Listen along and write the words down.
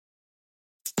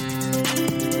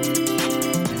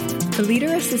The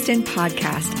Leader Assistant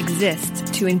podcast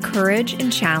exists to encourage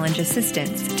and challenge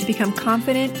assistants to become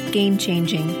confident,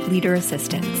 game-changing leader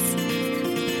assistants.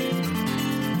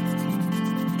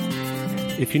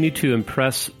 If you need to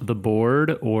impress the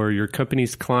board or your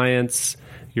company's clients,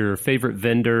 your favorite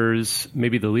vendors,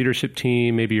 maybe the leadership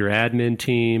team, maybe your admin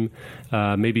team,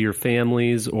 maybe your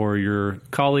families or your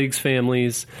colleagues'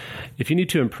 families. If you need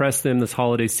to impress them this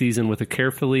holiday season with a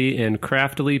carefully and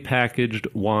craftily packaged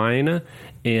wine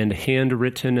and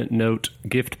handwritten note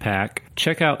gift pack,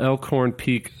 check out Elkhorn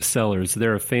Peak Cellars.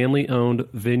 They're a family-owned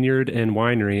vineyard and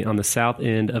winery on the south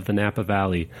end of the Napa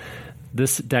Valley.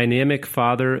 This dynamic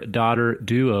father-daughter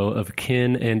duo of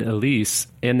Ken and Elise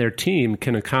and their team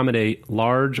can accommodate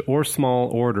large or small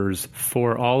orders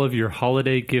for all of your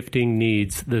holiday gifting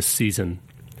needs this season.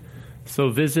 So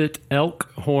visit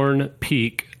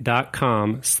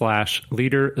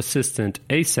elkhornpeak.com/leaderassistant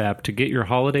ASAP to get your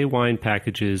holiday wine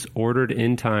packages ordered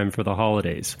in time for the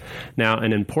holidays. Now,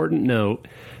 an important note,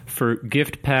 for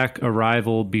gift pack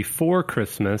arrival before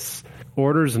Christmas,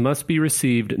 orders must be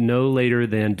received no later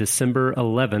than December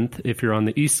 11th if you're on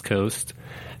the East Coast,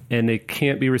 and they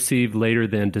can't be received later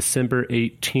than December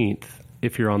 18th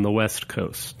if you're on the West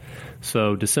Coast.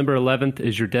 So December 11th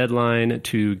is your deadline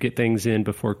to get things in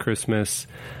before Christmas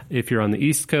if you're on the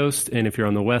East Coast, and if you're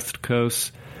on the West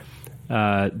Coast,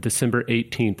 December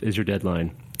 18th is your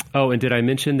deadline. Oh, and did I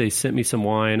mention they sent me some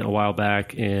wine a while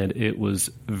back, and it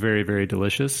was very, very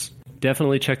delicious.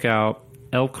 Definitely check out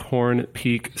Elkhorn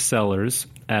Peak Cellars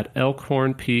at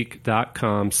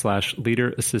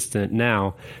elkhornpeak.com/leaderassistant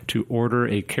now to order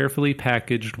a carefully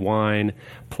packaged wine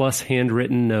plus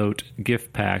handwritten note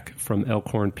gift pack from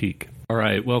Elkhorn Peak. All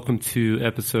right, welcome to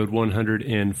episode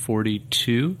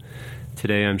 142.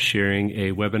 Today I'm sharing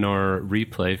a webinar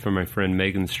replay from my friend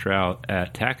Meagan Strout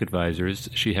at TAC Advisors.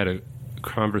 She had a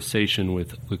conversation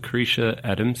with Lacretia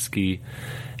Adamski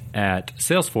at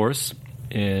Salesforce,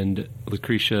 and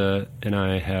Lacretia and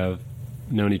I have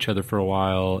known each other for a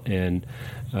while, and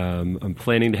I'm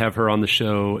planning to have her on the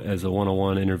show as a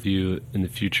one-on-one interview in the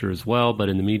future as well. But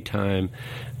in the meantime,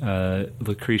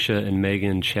 Lacretia and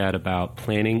Meagan chat about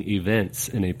planning events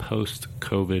in a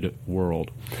post-COVID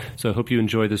world. So I hope you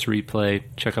enjoy this replay.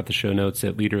 Check out the show notes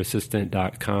at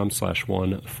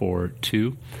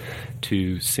leaderassistant.com/142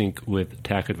 to sync with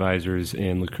TAC Advisors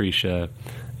and Lacretia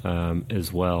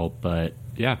as well. But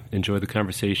yeah, enjoy the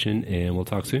conversation, and we'll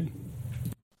talk soon.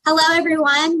 Hello,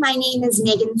 everyone. My name is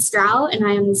Meagan Strout, and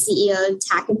I am the CEO of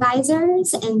TAC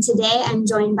Advisors. And today I'm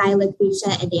joined by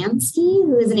Lacretia Adamski,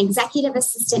 who is an executive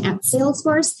assistant at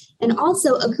Salesforce and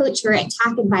also a coach here at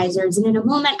TAC Advisors. And in a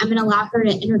moment, I'm going to allow her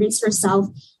to introduce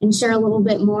herself and share a little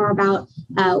bit more about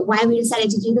why we decided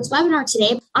to do this webinar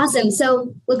today. Awesome.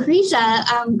 So, Lacretia,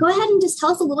 go ahead and just tell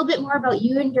us a little bit more about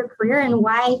you and your career and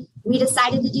why we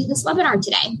decided to do this webinar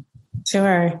today.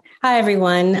 Sure. Hi,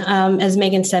 everyone. As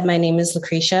Meagan said, my name is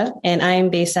Lacretia, and I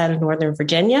am based out of Northern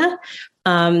Virginia.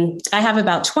 I have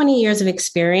about 20 years of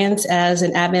experience as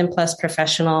an Admin Plus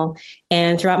professional,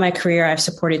 and throughout my career, I've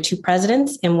supported 2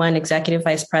 presidents and 1 executive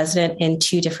vice president in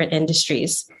 2 different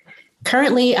industries.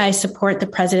 Currently, I support the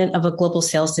president of a global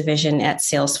sales division at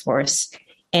Salesforce,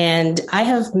 and I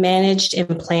have managed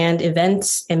and planned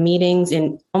events and meetings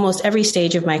in almost every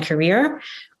stage of my career,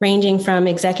 ranging from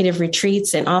executive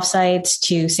retreats and offsites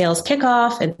to sales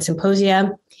kickoff and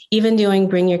symposia, even doing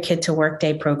Bring Your Kid to Work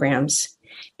Day programs.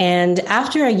 And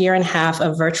after a year and a half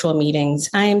of virtual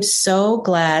meetings, I am so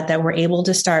glad that we're able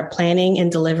to start planning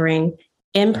and delivering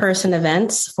in-person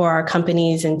events for our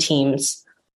companies and teams.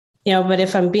 But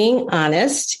if I'm being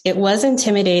honest, it was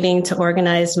intimidating to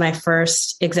organize my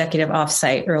first executive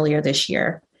offsite earlier this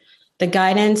year. The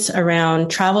guidance around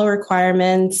travel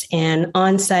requirements and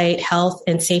on-site health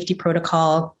and safety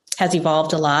protocol has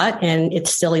evolved a lot, and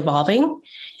it's still evolving.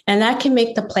 And that can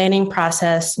make the planning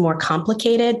process more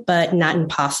complicated, but not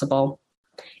impossible.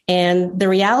 And the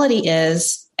reality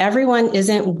is everyone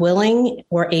isn't willing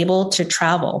or able to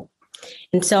travel.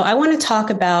 And so I want to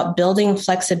talk about building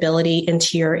flexibility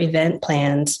into your event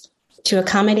plans to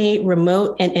accommodate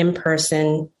remote and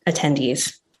in-person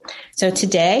attendees. So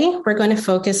today, we're going to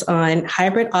focus on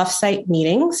hybrid offsite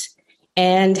meetings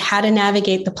and how to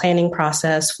navigate the planning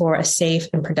process for a safe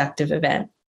and productive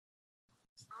event.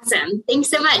 Awesome. Thanks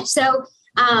so much. So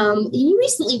you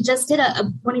recently just did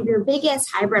one of your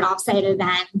biggest hybrid offsite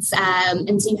events.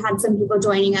 And so you had some people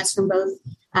joining us from both,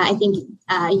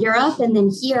 Europe and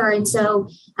then here. And so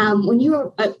when you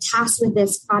were tasked with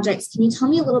this project, can you tell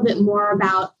me a little bit more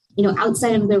about,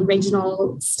 outside of the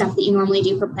original stuff that you normally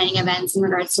do for planning events in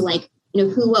regards to like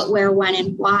who, what, where, when,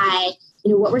 and why,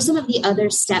 what were some of the other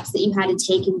steps that you had to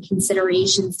take in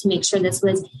considerations to make sure this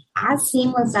was as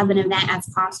seamless of an event as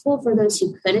possible for those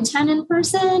who could attend in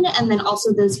person, and then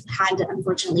also those who had to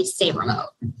unfortunately stay remote?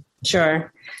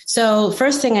 Sure. So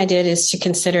first thing I did is to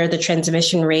consider the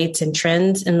transmission rates and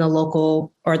trends in the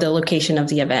local or the location of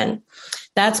the event.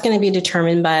 That's going to be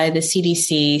determined by the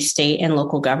CDC, state and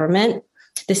local government.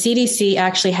 The CDC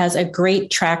actually has a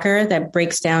great tracker that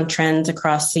breaks down trends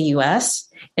across the U.S.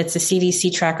 It's a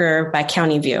CDC tracker by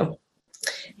county view.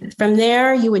 From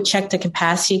there, you would check the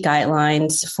capacity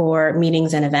guidelines for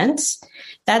meetings and events.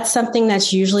 That's something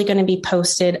that's usually going to be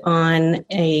posted on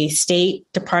a state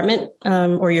department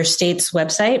or your state's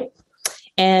website.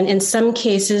 And in some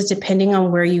cases, depending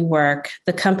on where you work,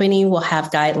 the company will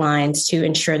have guidelines to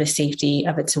ensure the safety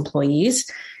of its employees.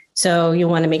 So you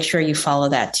want to make sure you follow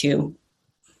that too.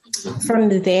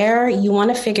 From there, you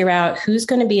want to figure out who's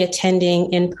going to be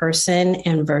attending in person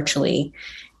and virtually.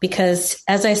 Because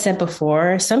as I said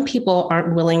before, some people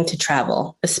aren't willing to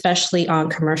travel, especially on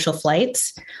commercial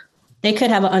flights. They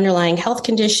could have an underlying health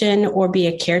condition or be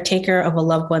a caretaker of a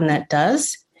loved one that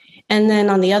does. And then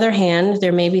on the other hand,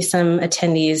 there may be some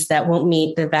attendees that won't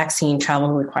meet the vaccine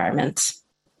travel requirements.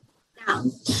 Yeah.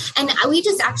 And we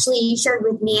just actually shared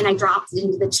with me, and I dropped it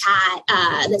into the chat,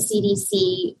 the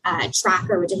CDC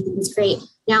tracker, which I think is great.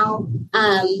 Now,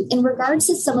 in regards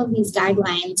to some of these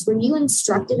guidelines, were you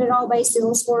instructed at all by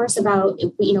Salesforce about,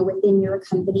 within your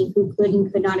company who could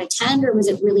and could not attend, or was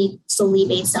it really solely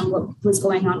based on what was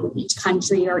going on with each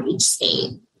country or each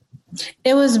state?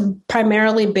 It was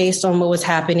primarily based on what was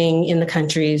happening in the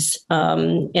countries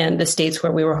and the states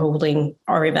where we were holding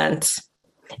our events.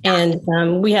 And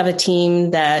we have a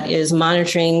team that is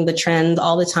monitoring the trend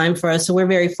all the time for us. So we're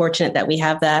very fortunate that we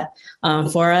have that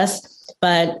for us.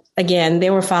 But again, they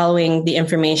were following the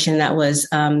information that was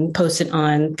posted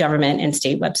on government and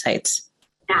state websites.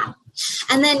 Yeah.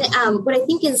 And then what I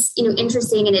think is,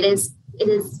 interesting, and it is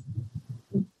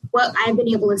what I've been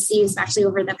able to see, especially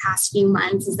over the past few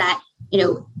months, is that,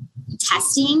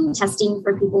 testing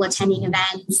for people attending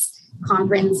events,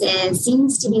 conferences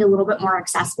seems to be a little bit more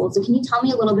accessible. So can you tell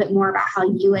me a little bit more about how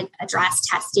you would address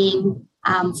testing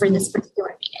for this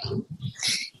particular meeting?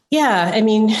 Yeah, I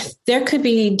mean, there could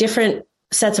be different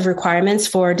sets of requirements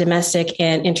for domestic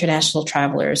and international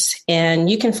travelers. And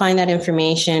you can find that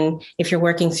information if you're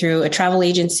working through a travel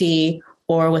agency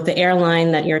or with the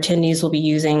airline that your attendees will be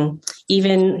using,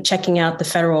 even checking out the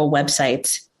federal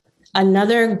websites.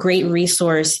 Another great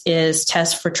resource is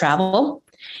Test for Travel.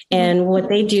 And what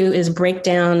they do is break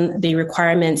down the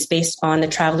requirements based on the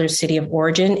traveler's city of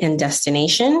origin and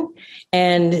destination.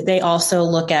 And they also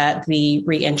look at the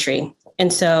reentry.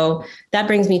 And so that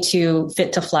brings me to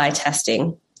fit to fly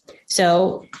testing.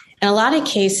 So in a lot of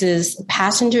cases,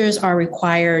 passengers are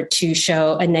required to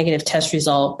show a negative test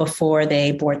result before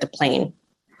they board the plane.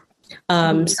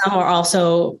 Some are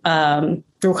also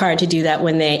required to do that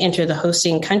when they enter the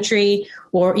hosting country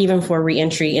or even for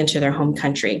reentry into their home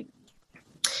country.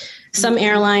 Some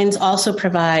airlines also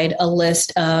provide a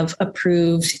list of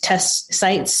approved test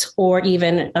sites or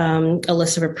even a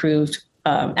list of approved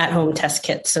at-home test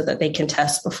kits so that they can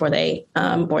test before they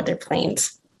board their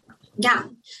planes. Yeah.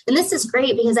 And this is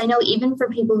great because I know even for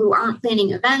people who aren't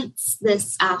planning events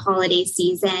this holiday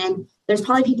season, there's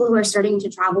probably people who are starting to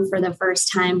travel for the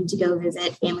first time to go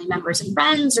visit family members and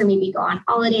friends, or maybe go on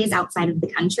holidays outside of the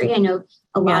country. I know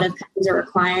a lot of countries are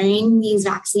requiring these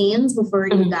vaccines before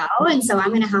you go. And so I'm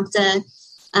going to have to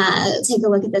take a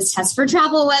look at this Test for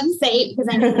Travel website because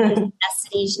I know that there's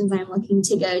destinations I'm looking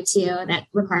to go to that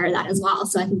require that as well.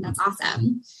 So I think that's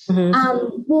awesome.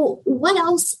 Well, what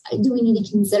else do we need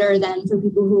to consider then for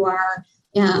people who are,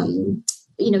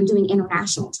 doing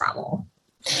international travel?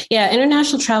 Yeah,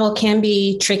 international travel can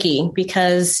be tricky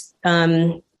because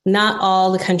not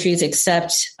all the countries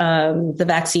accept the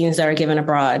vaccines that are given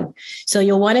abroad. So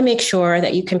you'll want to make sure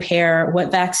that you compare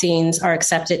what vaccines are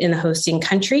accepted in the hosting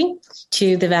country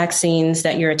to the vaccines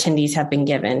that your attendees have been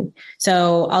given.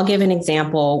 So I'll give an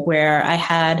example where I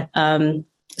had some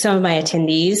of my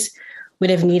attendees would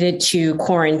have needed to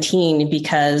quarantine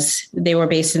because they were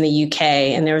based in the UK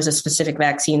and there was a specific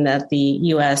vaccine that the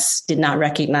US did not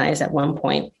recognize at one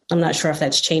point. I'm not sure if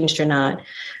that's changed or not.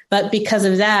 But because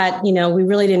of that, we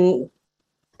really didn't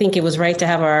think it was right to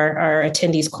have our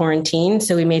attendees quarantine.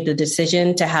 So we made the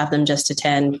decision to have them just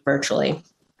attend virtually.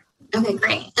 Okay,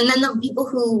 great. And then the people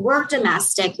who were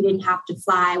domestic, who didn't have to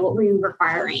fly, what were you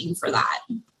requiring for that?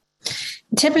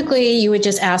 Typically, you would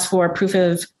just ask for proof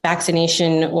of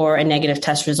vaccination or a negative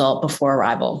test result before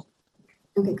arrival.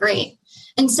 Okay, great.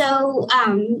 And so,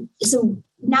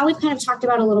 now we've kind of talked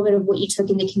about a little bit of what you took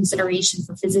into consideration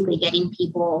for physically getting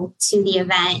people to the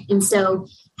event. And so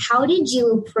how did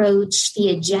you approach the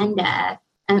agenda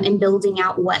and building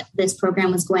out what this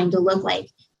program was going to look like?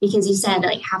 Because you said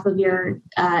like half of your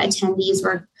attendees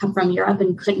were come from Europe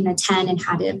and couldn't attend and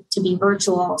had to be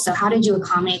virtual. So how did you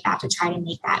accommodate that to try to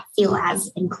make that feel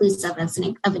as inclusive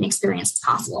of an experience as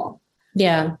possible?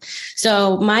 Yeah.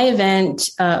 So my event,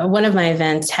 one of my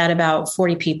events had about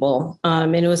 40 people,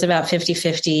 and it was about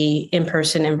 50-50 in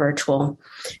person and virtual.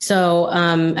 So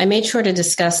I made sure to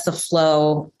discuss the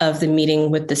flow of the meeting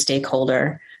with the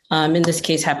stakeholder. In this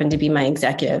case, happened to be my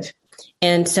executive.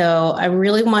 And so I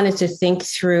really wanted to think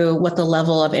through what the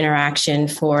level of interaction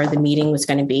for the meeting was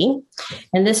going to be.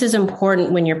 And this is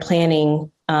important when you're planning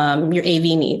your AV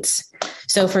needs.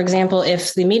 So, for example,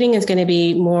 if the meeting is going to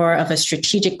be more of a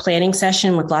strategic planning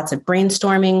session with lots of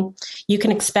brainstorming, you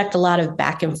can expect a lot of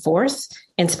back and forth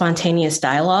and spontaneous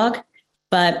dialogue.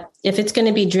 But if it's going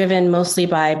to be driven mostly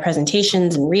by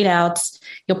presentations and readouts,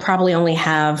 you'll probably only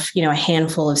have, a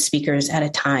handful of speakers at a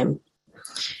time.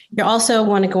 You're also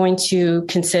going to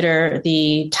consider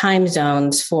the time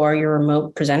zones for your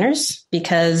remote presenters,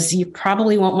 because you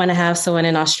probably won't want to have someone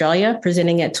in Australia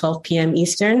presenting at 12 p.m.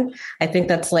 Eastern. I think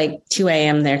that's like 2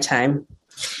 a.m. their time.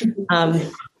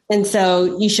 And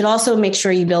so you should also make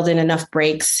sure you build in enough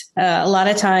breaks. A lot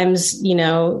of times,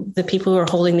 the people who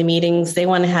are holding the meetings, they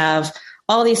want to have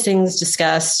all these things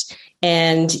discussed,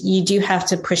 and you do have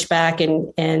to push back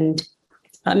and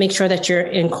make sure that you're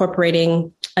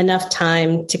incorporating enough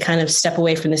time to kind of step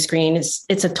away from the screen.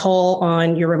 It's a toll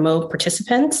on your remote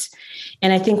participants.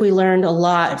 And I think we learned a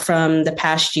lot from the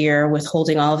past year with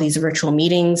holding all of these virtual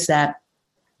meetings that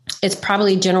it's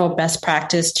probably general best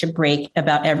practice to break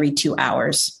about every 2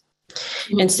 hours.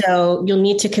 Mm-hmm. And so you'll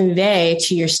need to convey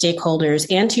to your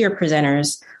stakeholders and to your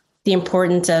presenters the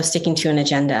importance of sticking to an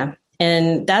agenda.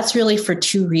 And that's really for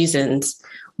two reasons.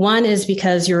 One is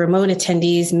because your remote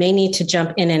attendees may need to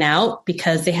jump in and out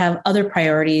because they have other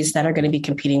priorities that are going to be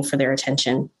competing for their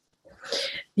attention.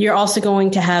 You're also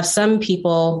going to have some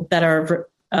people that are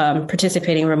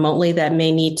participating remotely that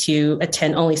may need to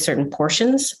attend only certain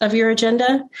portions of your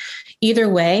agenda. Either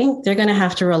way, they're going to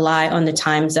have to rely on the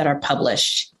times that are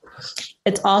published.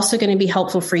 It's also going to be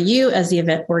helpful for you as the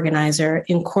event organizer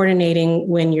in coordinating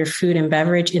when your food and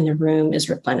beverage in the room is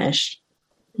replenished.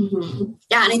 Mm-hmm.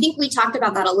 Yeah. And I think we talked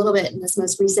about that a little bit in this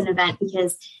most recent event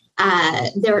because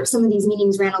some of these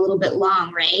meetings ran a little bit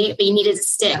long, right? But you needed to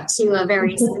stick to a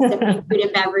very specific food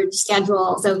and beverage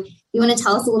schedule. So you want to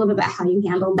tell us a little bit about how you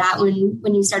handled that when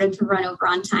you started to run over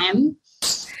on time?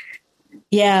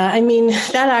 Yeah,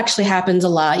 that actually happens a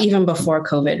lot, even before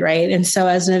COVID, right? And so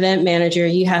as an event manager,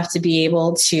 you have to be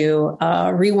able to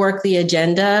rework the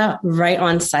agenda right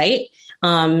on site.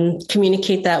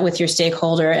 Communicate that with your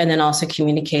stakeholder, and then also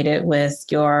communicate it with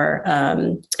your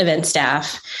event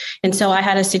staff. And so I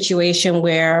had a situation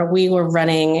where we were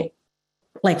running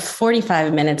like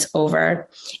 45 minutes over,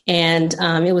 and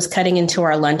it was cutting into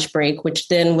our lunch break, which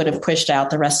then would have pushed out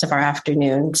the rest of our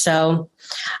afternoon. So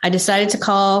I decided to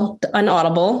call an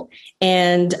audible,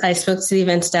 and I spoke to the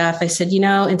event staff. I said,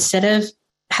 instead of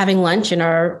having lunch in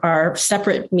our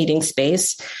separate meeting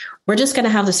space, we're just going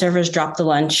to have the servers drop the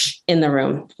lunch in the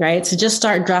room, right? So just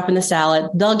start dropping the salad.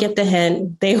 They'll get the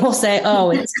hint. They will say,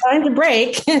 "Oh, it's time to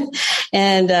break,"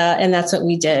 and that's what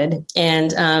we did.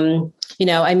 And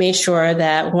I made sure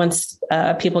that once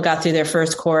people got through their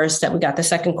first course, that we got the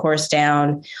second course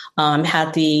down,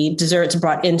 had the desserts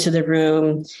brought into the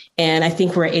room, and I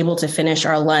think we're able to finish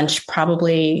our lunch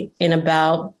probably in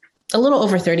about a little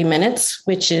over 30 minutes,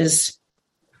 which is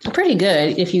pretty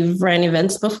good if you've run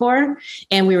events before.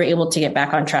 And we were able to get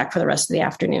back on track for the rest of the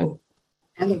afternoon.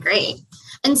 Okay, great.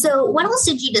 And so what else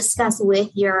did you discuss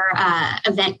with your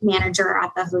event manager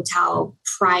at the hotel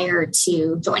prior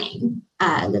to joining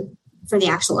for the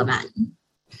actual event?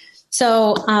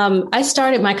 So I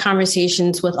started my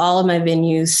conversations with all of my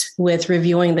venues with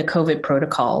reviewing the COVID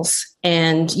protocols.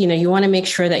 And, you want to make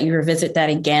sure that you revisit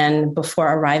that again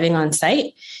before arriving on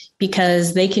site,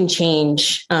 because they can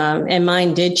change. And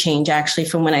mine did change actually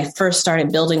from when I first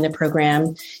started building the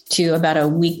program to about a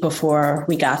week before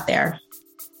we got there.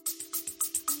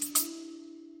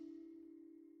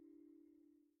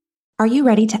 Are you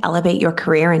ready to elevate your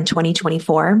career in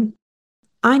 2024?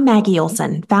 I'm Maggie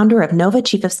Olson, founder of Nova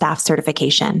Chief of Staff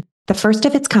Certification, the first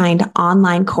of its kind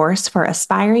online course for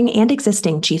aspiring and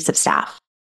existing chiefs of staff.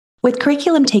 With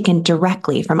curriculum taken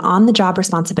directly from on-the-job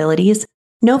responsibilities,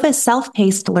 Nova's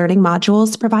self-paced learning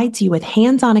modules provides you with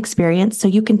hands-on experience so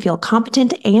you can feel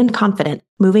competent and confident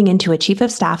moving into a chief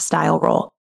of staff style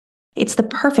role. It's the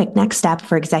perfect next step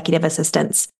for executive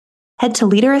assistants. Head to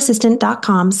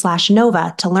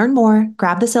leaderassistant.com/Nova to learn more,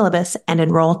 grab the syllabus, and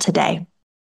enroll today.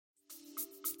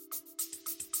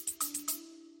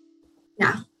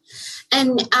 Yeah.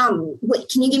 And can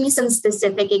you give me some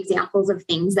specific examples of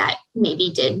things that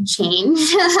maybe did change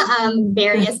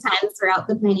various times throughout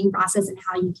the planning process and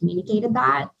how you communicated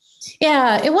that?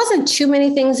 Yeah, it wasn't too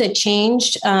many things that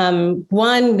changed.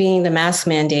 One being the mask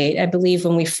mandate. I believe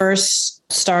when we first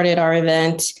started our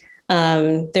event,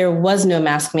 there was no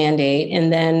mask mandate.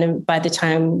 And then by the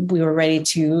time we were ready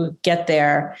to get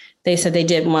there, they said they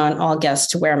did want all guests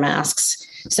to wear masks.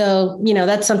 So,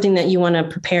 that's something that you want to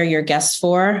prepare your guests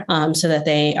for so that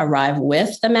they arrive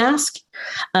with the mask.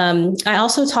 I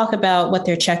also talk about what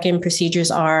their check-in procedures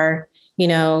are.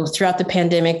 Throughout the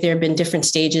pandemic, there have been different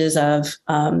stages of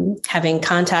having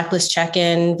contactless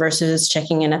check-in versus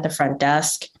checking in at the front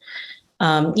desk,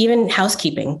 even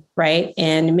housekeeping, right?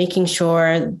 And making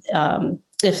sure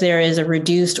if there is a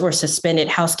reduced or suspended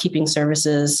housekeeping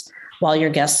services while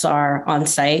your guests are on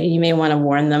site, you may want to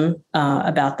warn them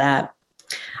about that.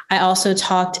 I also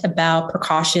talked about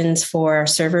precautions for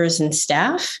servers and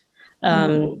staff.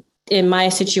 In my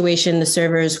situation, the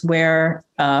servers were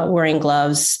wearing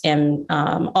gloves and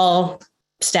all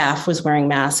staff was wearing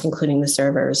masks, including the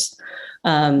servers.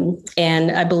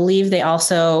 And I believe they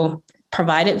also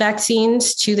provided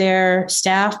vaccines to their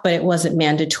staff, but it wasn't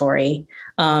mandatory.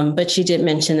 But she did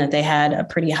mention that they had a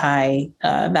pretty high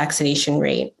vaccination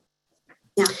rate.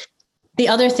 Yeah. The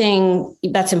other thing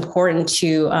that's important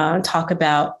to talk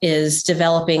about is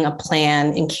developing a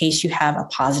plan in case you have a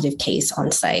positive case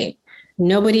on site.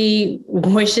 Nobody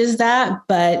wishes that,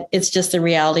 but it's just the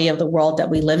reality of the world that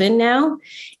we live in now.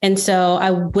 And so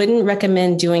I wouldn't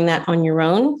recommend doing that on your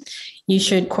own. You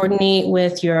should coordinate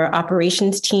with your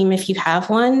operations team if you have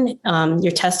one,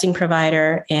 your testing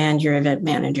provider, and your event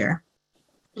manager.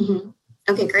 Mm-hmm.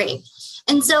 Okay, great.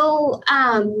 And so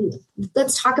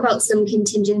let's talk about some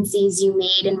contingencies you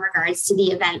made in regards to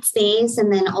the event space.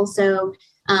 And then also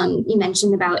you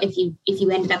mentioned about if you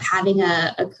ended up having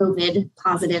a COVID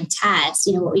positive test,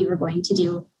 what you were going to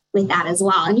do with that as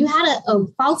well. And you had a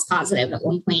false positive at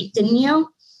one point, didn't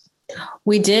you?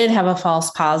 We did have a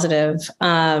false positive,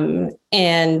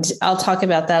 and I'll talk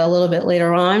about that a little bit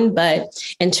later on.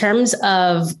 But in terms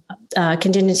of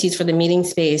contingencies for the meeting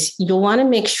space, you'll want to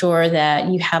make sure that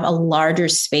you have a larger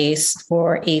space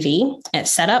for AV at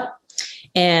setup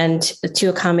and to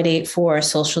accommodate for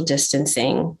social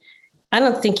distancing. I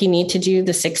don't think you need to do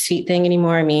the 6 feet thing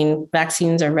anymore. I mean,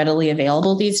 vaccines are readily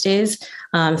available these days.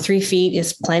 3 feet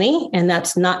is plenty, and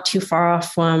that's not too far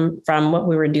off from what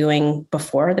we were doing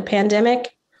before the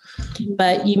pandemic.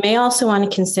 But you may also want to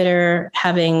consider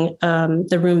having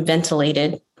the room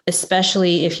ventilated,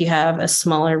 especially if you have a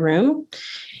smaller room.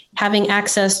 Having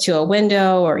access to a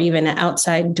window or even an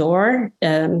outside door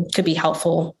could be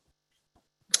helpful.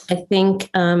 I think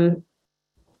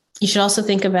you should also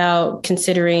think about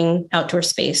considering outdoor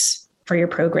space for your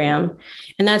program.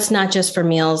 And that's not just for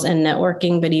meals and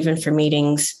networking, but even for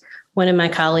meetings. One of my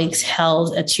colleagues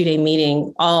held a 2-day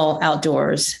meeting all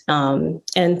outdoors. And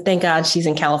thank God she's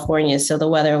in California, so the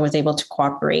weather was able to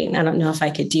cooperate. And I don't know if I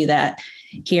could do that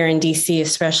here in DC,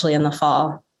 especially in the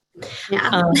fall.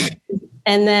 Yeah.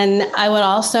 And then I would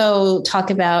also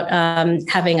talk about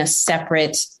having a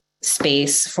separate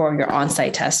space for your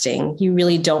on-site testing. You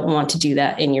really don't want to do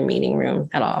that in your meeting room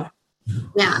at all.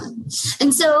 Yeah.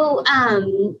 And so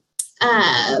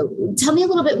tell me a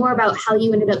little bit more about how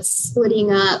you ended up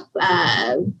splitting up,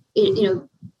 the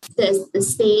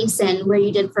space and where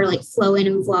you did for like flow in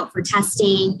and flow out for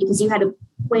testing, because you had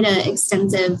quite an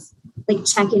extensive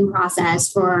check-in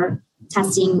process for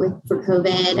testing for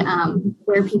COVID,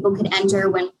 where people could enter,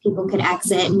 when people could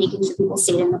exit, and making sure people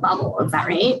stayed in the bubble. Is that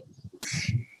right?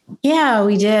 Yeah,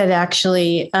 we did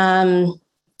actually. For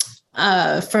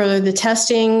the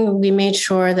testing, we made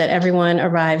sure that everyone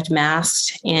arrived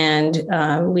masked, and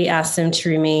we asked them to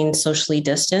remain socially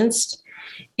distanced.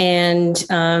 And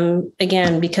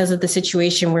again, because of the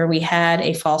situation where we had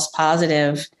a false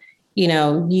positive,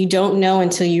 you don't know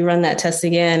until you run that test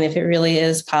again if it really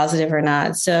is positive or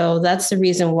not. So that's the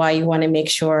reason why you want to make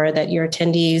sure that your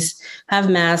attendees have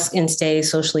masks and stay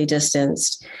socially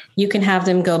distanced. You can have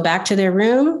them go back to their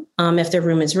room if their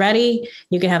room is ready.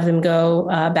 You can have them go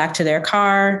back to their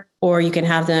car, or you can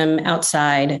have them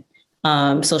outside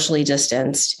socially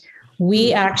distanced.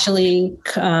 We actually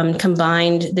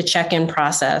combined the check-in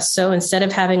process. So instead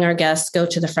of having our guests go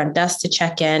to the front desk to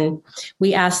check in,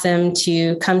 we asked them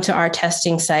to come to our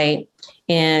testing site.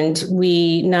 And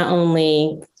we not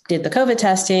only did the COVID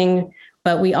testing,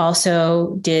 but we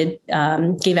also did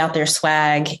gave out their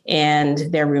swag and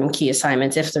their room key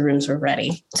assignments if the rooms were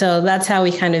ready. So that's how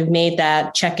we kind of made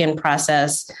that check-in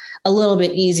process a little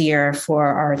bit easier for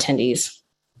our attendees.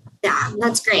 Yeah,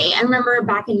 that's great. I remember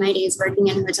back in my days working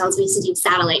in hotels, we used to do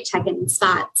satellite check-in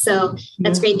spots. So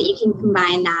that's great that you can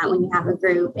combine that when you have a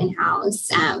group in-house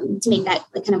to make that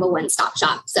like kind of a one-stop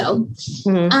shop. So,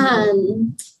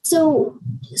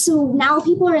 so now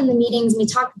people are in the meetings. We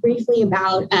talked briefly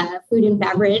about food and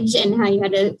beverage and how you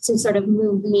had to sort of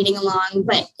move the meeting along.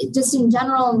 But just in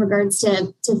general, in regards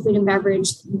to food and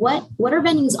beverage, what are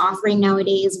venues offering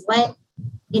nowadays? What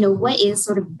is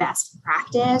sort of best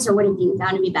practice, or what have you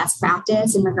found to be best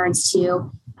practice in regards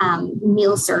to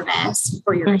meal service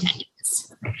for your attendees?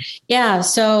 Yeah.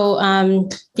 So,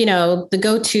 the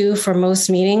go-to for most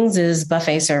meetings is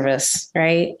buffet service,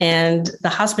 right? And the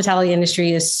hospitality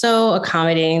industry is so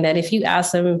accommodating that if you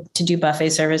ask them to do buffet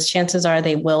service, chances are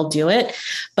they will do it,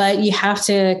 but you have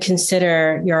to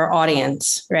consider your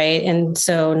audience, right? And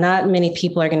so not many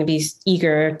people are going to be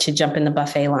eager to jump in the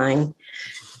buffet line.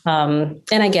 And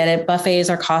I get it. Buffets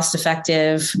are cost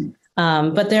effective,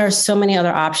 but there are so many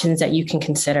other options that you can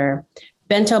consider.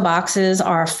 Bento boxes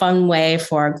are a fun way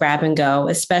for grab and go,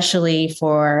 especially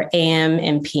for AM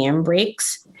and PM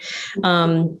breaks.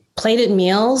 Plated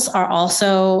meals are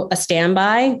also a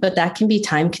standby, but that can be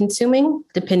time consuming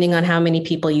depending on how many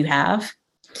people you have.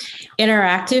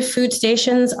 Interactive food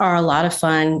stations are a lot of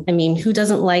fun. I mean, who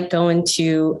doesn't like going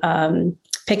to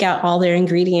pick out all their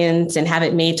ingredients and have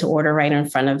it made to order right in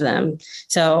front of them?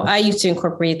 So I used to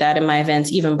incorporate that in my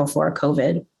events even before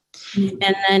COVID.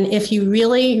 And then if you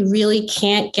really, really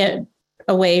can't get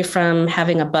away from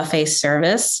having a buffet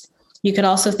service, you could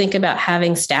also think about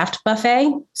having staffed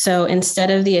buffet. So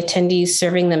instead of the attendees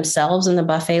serving themselves in the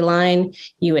buffet line,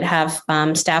 you would have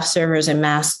staff servers and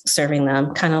masks serving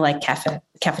them, kind of like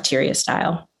cafeteria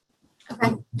style.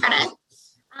 Okay, got it.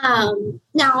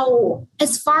 Now,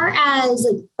 as far as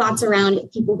like thoughts around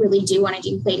if people really do want to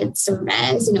do plated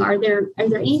service, are there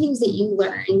any things that you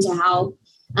learned to help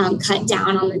cut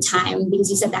down on the time?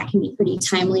 Because you said that can be pretty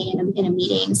timely in a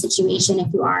meeting situation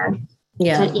if you are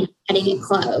cutting it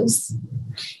close.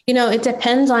 It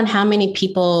depends on how many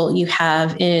people you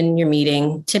have in your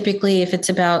meeting. Typically, if it's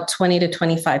about 20 to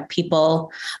 25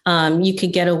 people, you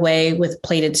could get away with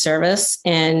plated service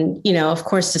and, of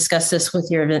course, discuss this with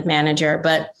your event manager.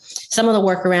 But some of the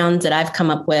workarounds that I've come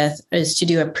up with is to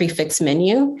do a prefix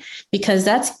menu, because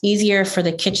that's easier for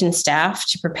the kitchen staff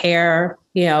to prepare,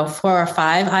 4 or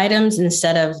 5 items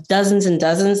instead of dozens and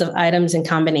dozens of items and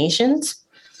combinations.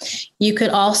 You could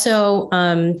also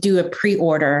do a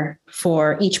pre-order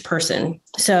for each person.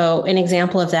 So an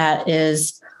example of that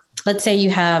is, let's say you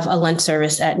have a lunch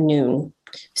service at noon.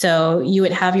 So you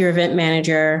would have your event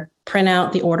manager print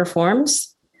out the order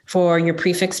forms for your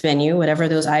prefix menu, whatever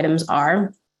those items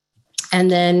are, and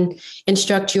then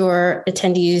instruct your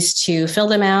attendees to fill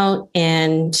them out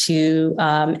and to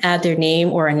add their name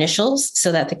or initials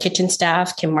so that the kitchen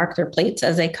staff can mark their plates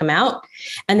as they come out,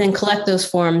 and then collect those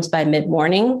forms by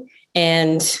mid-morning,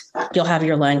 and you'll have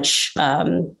your lunch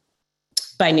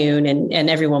by noon, and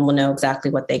everyone will know exactly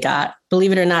what they got.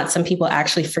 Believe it or not, some people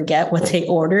actually forget what they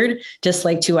ordered just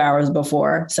like 2 hours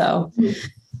before. So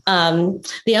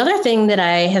the other thing that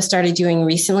I have started doing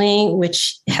recently,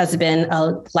 which has been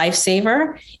a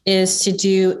lifesaver, is to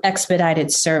do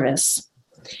expedited service.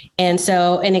 And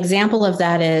so an example of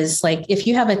that is like if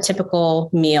you have a typical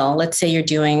meal, let's say you're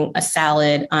doing a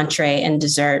salad, entree, and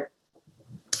dessert,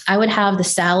 I would have the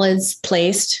salads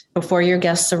placed before your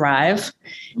guests arrive.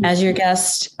 As your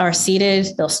guests are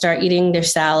seated, they'll start eating their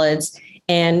salads.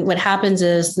 And what happens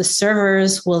is the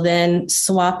servers will then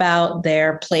swap out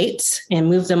their plates and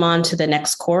move them on to the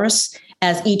next course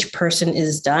as each person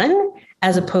is done,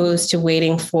 as opposed to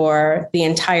waiting for the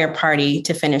entire party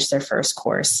to finish their first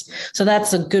course. So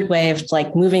that's a good way of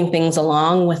like moving things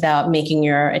along without making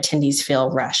your attendees feel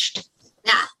rushed.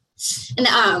 Yeah.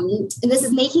 And this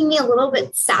is making me a little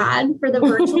bit sad for the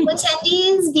virtual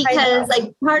attendees, because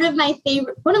like one of my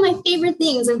favorite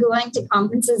things of going to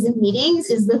conferences and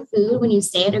meetings is the food when you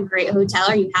stay at a great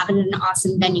hotel or you have it in an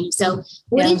awesome venue. So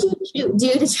what did you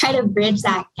do to try to bridge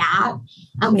that gap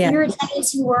for your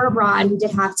attendees who were abroad who did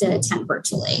have to attend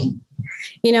virtually?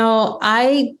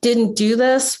 I didn't do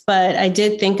this, but I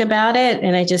did think about it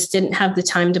and I just didn't have the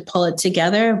time to pull it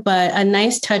together. But a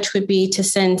nice touch would be to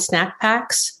send snack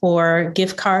packs or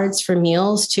gift cards for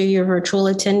meals to your virtual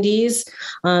attendees.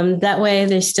 That way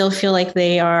they still feel like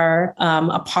they are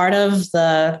a part of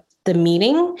the the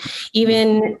meeting.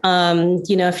 Even,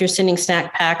 if you're sending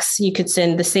snack packs, you could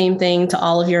send the same thing to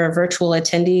all of your virtual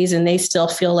attendees and they still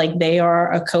feel like they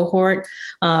are a cohort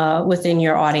within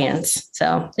your audience.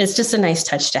 So it's just a nice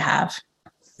touch to have.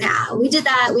 Yeah, we did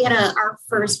that. We had our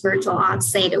first virtual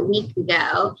offsite a week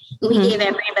ago. And we gave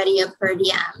everybody a per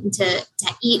diem to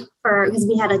eat because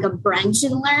we had like a brunch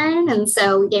and learn. And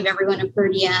so we gave everyone a per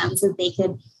diem so that they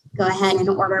could go ahead and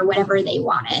order whatever they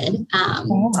wanted.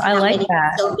 I like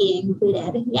that. Still be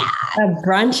included. Yeah. A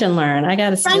brunch and learn. I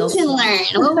got to brunch and learn.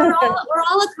 Well, we're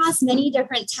all across many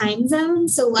different time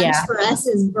zones. So lunch for us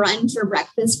is brunch or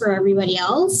breakfast for everybody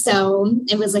else. So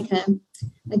it was like a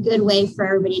good way for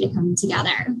everybody to come together.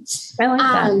 I like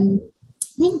that.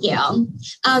 Thank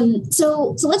you.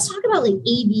 So let's talk about like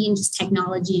AV and just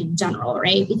technology in general,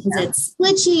 right? Because it's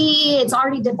glitchy. It's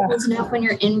already difficult enough when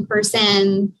you're in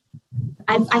person.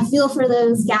 I feel for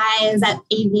those guys at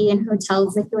AV and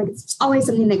hotels. I feel like it's always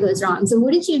something that goes wrong. So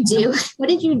what did you do? What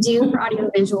did you do for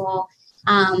audiovisual?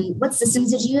 What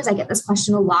systems did you use? I get this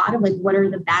question a lot of like, what are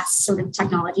the best sort of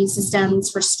technology systems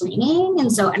for streaming?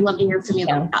 And so I'd love to hear from you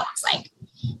about what that looks like.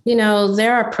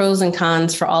 There are pros and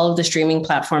cons for all of the streaming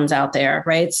platforms out there,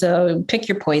 right? So pick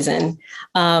your poison.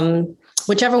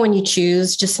 Whichever one you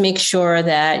choose, just make sure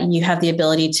that you have the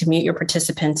ability to mute your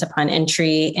participants upon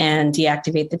entry and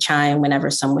deactivate the chime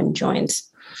whenever someone joins.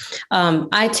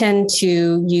 I tend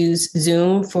to use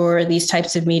Zoom for these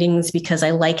types of meetings because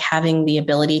I like having the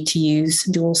ability to use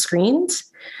dual screens.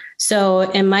 So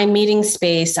in my meeting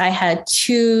space, I had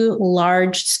 2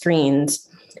 large screens.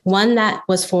 One that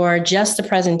was for just the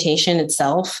presentation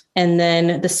itself. And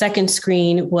then the second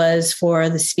screen was for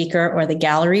the speaker or the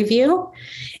gallery view.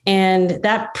 And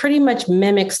that pretty much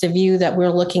mimics the view that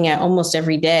we're looking at almost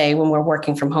every day when we're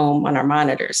working from home on our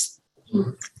monitors.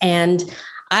 And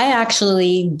I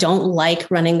actually don't like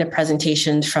running the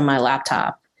presentations from my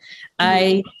laptop.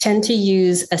 I tend to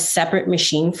use a separate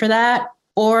machine for that.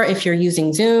 Or if you're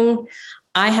using Zoom,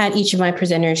 I had each of my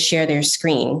presenters share their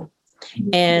screen.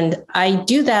 And I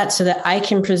do that so that I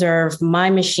can preserve my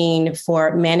machine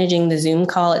for managing the Zoom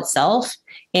call itself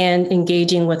and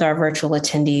engaging with our virtual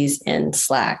attendees in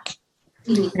Slack.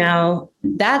 Now,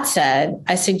 that said,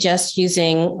 I suggest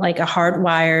using like a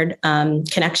hardwired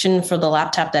connection for the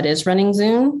laptop that is running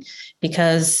Zoom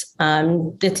because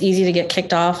it's easy to get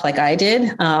kicked off like I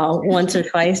did once or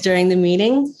twice during the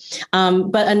meeting.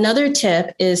 But another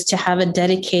tip is to have a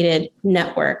dedicated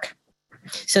network,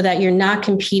 so that you're not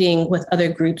competing with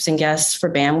other groups and guests for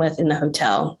bandwidth in the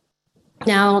hotel.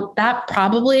 Now, that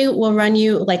probably will run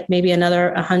you like maybe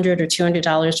another $100 or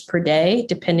 $200 per day,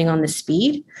 depending on the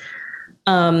speed.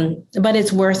 But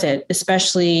it's worth it,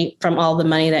 especially from all the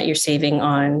money that you're saving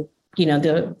on,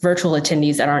 the virtual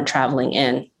attendees that aren't traveling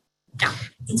in. Yeah,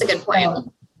 that's a good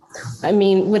point. I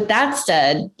mean, with that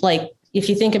said, like if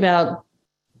you think about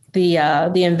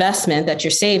the investment that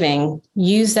you're saving,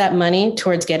 use that money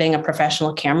towards getting a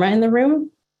professional camera in the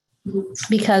room,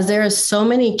 because there are so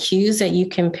many cues that you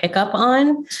can pick up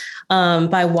on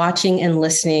by watching and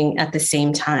listening at the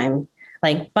same time,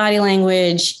 like body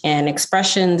language and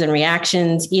expressions and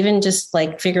reactions, even just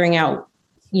like figuring out,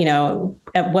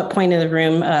 at what point in the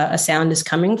room a sound is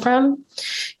coming from.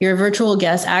 Your virtual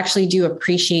guests actually do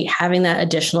appreciate having that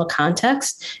additional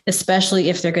context, especially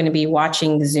if they're going to be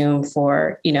watching the Zoom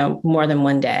for, more than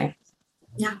one day.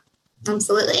 Yeah,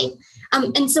 absolutely.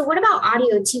 And so what about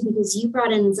audio too? Because you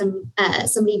brought in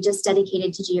somebody just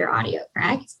dedicated to do your audio,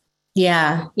 correct?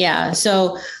 Yeah.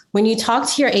 So when you talk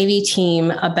to your AV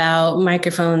team about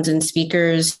microphones and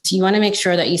speakers, you want to make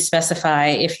sure that you specify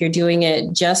if you're doing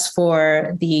it just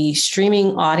for the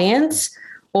streaming audience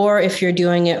or if you're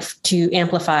doing it to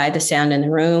amplify the sound in the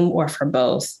room or for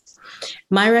both.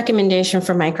 My recommendation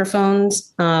for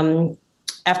microphones,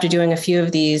 after doing a few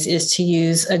of these, is to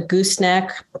use a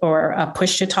gooseneck or a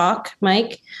push-to-talk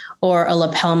mic or a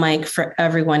lapel mic for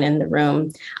everyone in the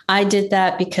room. I did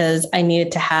that because I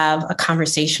needed to have a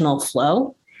conversational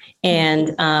flow.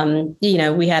 And,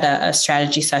 we had a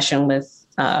strategy session with,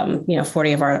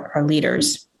 40 of our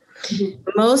leaders.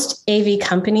 Most AV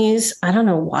companies, I don't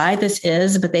know why this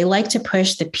is, but they like to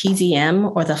push the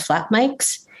PZM or the flat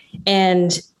mics.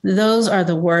 And those are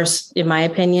the worst, in my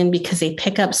opinion, because they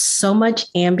pick up so much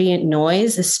ambient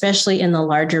noise, especially in the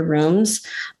larger rooms.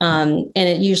 And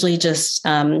it usually just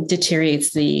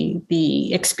deteriorates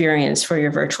the experience for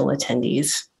your virtual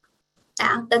attendees.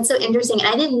 Yeah, that's so interesting. And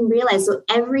I didn't realize, so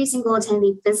every single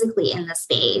attendee physically in the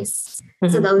space,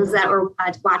 so those that were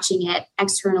watching it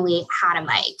externally had a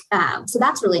mic. So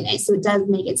that's really nice. So it does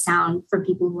make it sound for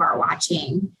people who are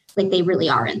watching like they really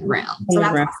are in the room. So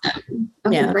that's awesome.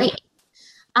 Okay, great.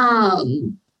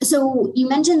 So you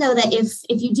mentioned though that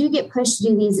if you do get pushed to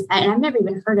do these, and I've never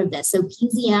even heard of this, so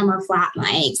PZM or flat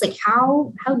mics, like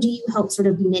how do you help sort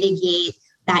of mitigate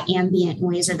that ambient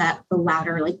noise or the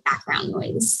louder like background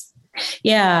noise?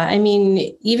 Yeah, I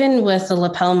mean, even with the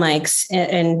lapel mics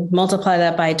and multiply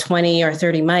that by 20 or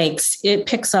 30 mics, it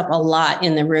picks up a lot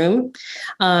in the room.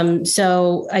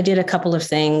 So I did a couple of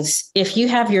things. If you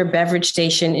have your beverage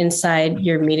station inside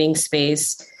your meeting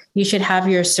space, you should have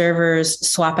your servers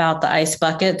swap out the ice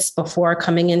buckets before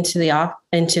coming into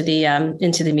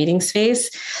the meeting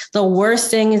space. The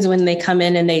worst thing is when they come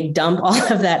in and they dump all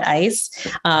of that ice.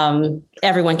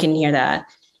 Everyone can hear that.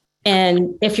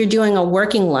 And if you're doing a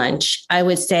working lunch, I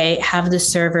would say having the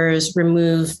servers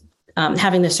remove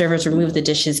the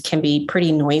dishes can be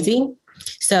pretty noisy.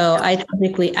 So I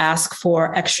typically ask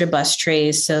for extra bus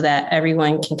trays so that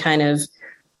everyone can kind of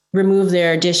remove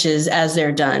their dishes as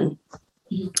they're done.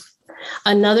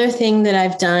 Another thing that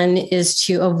I've done is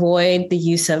to avoid the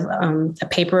use of a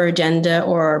paper agenda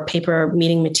or paper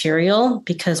meeting material,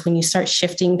 because when you start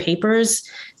shifting papers,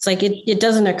 it's like it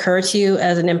doesn't occur to you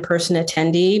as an in-person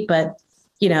attendee, but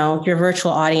your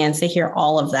virtual audience, they hear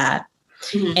all of that.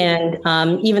 Mm-hmm.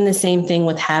 And even the same thing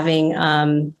with having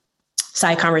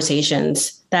side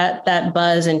conversations, that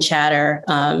buzz and chatter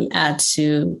adds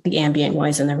to the ambient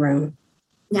noise in the room.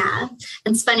 Yeah.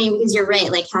 It's funny because you're right.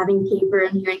 Like having paper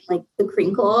and hearing like the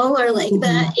crinkle or like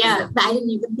I didn't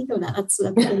even think of that. That's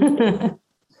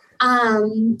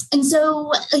and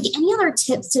so like any other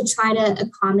tips to try to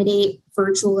accommodate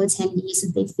virtual attendees so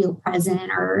they feel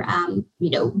present or,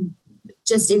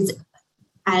 just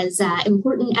as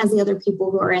important as the other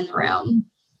people who are in the room?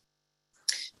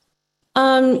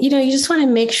 You just want to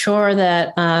make sure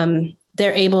that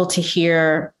they're able to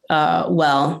hear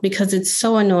well, because it's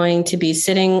so annoying to be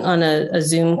sitting on a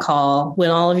Zoom call when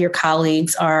all of your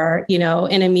colleagues are,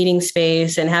 in a meeting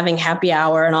space and having happy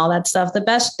hour and all that stuff. The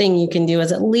best thing you can do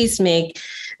is at least make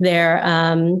their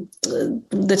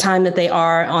the time that they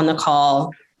are on the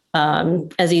call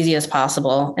as easy as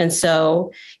possible. And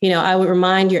so, I would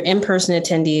remind your in-person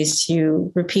attendees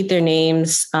to repeat their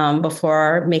names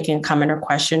before making a comment or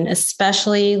question,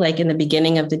 especially like in the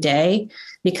beginning of the day,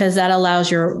 because that allows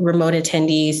your remote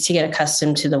attendees to get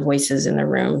accustomed to the voices in the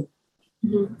room.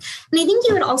 Mm-hmm. And I think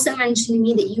you had also mentioned to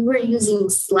me that you were using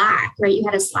Slack, right? You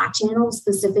had a Slack channel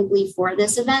specifically for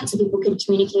this event so people could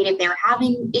communicate if they were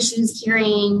having issues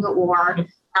hearing or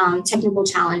technical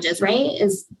challenges, right?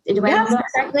 Do I have that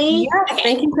correctly? Yeah, okay.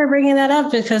 Thank you for bringing that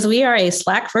up because we are a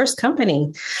Slack first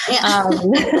company.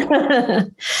 Yeah.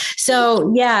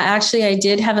 So actually I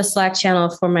did have a Slack channel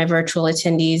for my virtual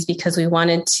attendees because I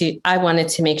wanted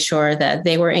to make sure that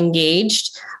they were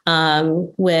engaged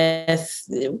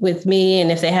with me.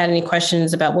 And if they had any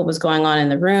questions about what was going on in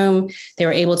the room, they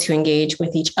were able to engage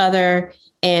with each other.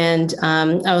 And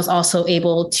I was also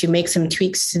able to make some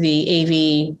tweaks to the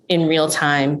AV in real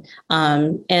time.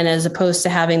 And as opposed to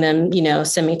having them,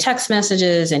 send me text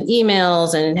messages and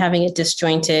emails and having it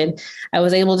disjointed, I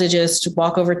was able to just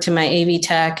walk over to my AV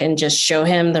tech and just show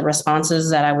him the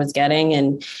responses that I was getting.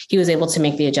 And he was able to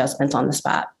make the adjustments on the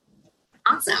spot.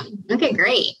 Awesome. Okay,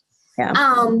 great. Yeah.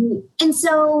 And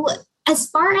so as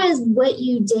far as what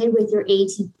you did with your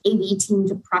AV team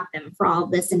to prep them for all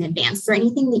of this in advance, is there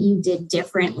anything that you did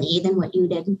differently than what you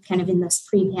did kind of in this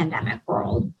pre-pandemic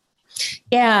world?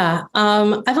 Yeah,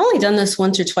 I've only done this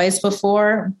once or twice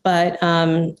before, but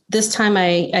this time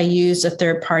I used a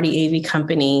third-party AV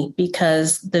company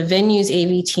because the venue's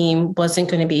AV team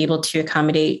wasn't going to be able to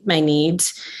accommodate my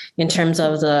needs in terms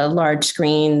of the large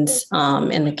screens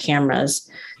and the cameras.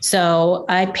 So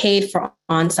I paid for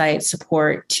on-site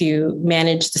support to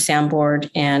manage the soundboard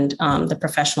and the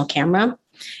professional camera.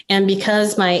 And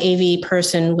because my AV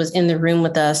person was in the room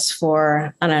with us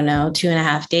for,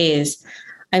 2.5 days,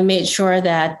 I made sure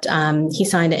that he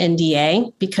signed an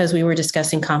NDA because we were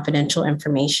discussing confidential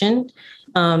information.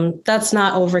 That's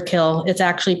not overkill. It's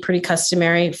actually pretty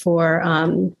customary for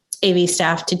AV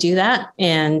staff to do that.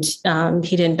 And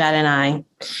he didn't bat an eye.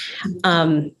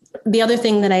 The other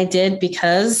thing that I did,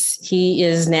 because he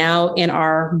is now in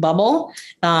our bubble,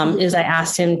 is I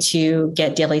asked him to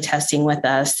get daily testing with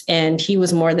us. And he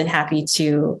was more than happy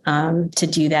to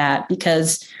do that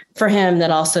because for him,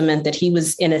 that also meant that he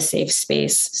was in a safe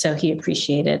space. So he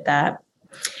appreciated that.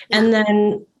 And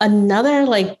then another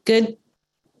good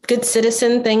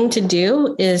citizen thing to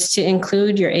do is to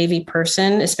include your AV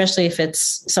person, especially if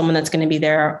it's someone that's going to be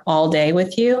there all day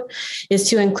with you, is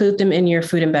to include them in your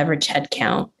food and beverage head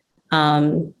count.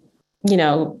 Most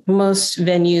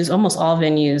venues, almost all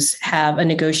venues have a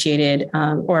negotiated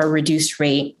or a reduced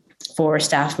rate for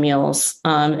staff meals.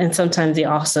 And sometimes they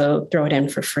also throw it in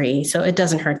for free. So it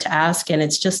doesn't hurt to ask. And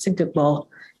it's just a good little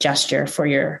gesture for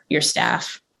your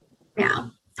staff. Yeah,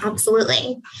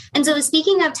 absolutely. And so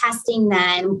speaking of testing,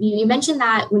 then you mentioned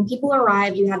that when people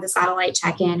arrive, you had the satellite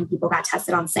check-in and people got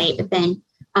tested on site, but then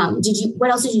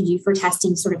what else did you do for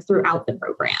testing sort of throughout the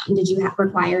program? Did you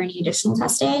require any additional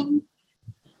testing?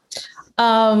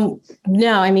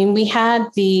 No, I mean, we had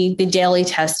the daily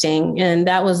testing, and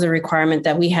that was the requirement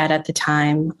that we had at the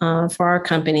time for our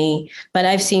company. But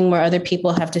I've seen where other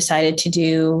people have decided to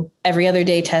do every other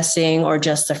day testing or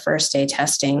just the first day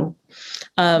testing.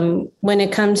 When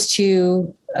it comes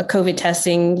to COVID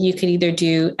testing, you could either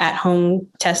do at-home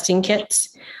testing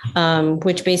kits,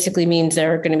 which basically means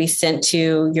they're going to be sent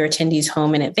to your attendees'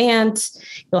 home in advance.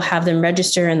 You'll have them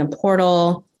register in the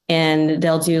portal, and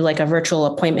they'll do like a virtual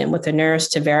appointment with a nurse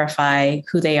to verify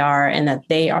who they are and that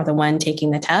they are the one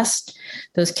taking the test.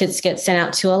 Those kits get sent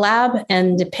out to a lab,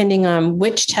 and depending on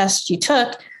which test you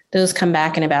took, those come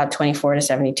back in about 24 to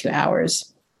 72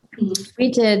 hours. Mm-hmm. We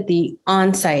did the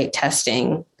on-site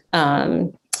testing.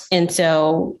 And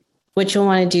so what you'll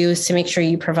want to do is to make sure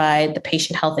you provide the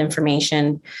patient health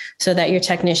information so that your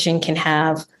technician can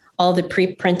have all the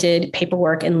pre-printed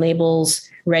paperwork and labels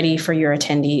ready for your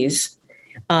attendees.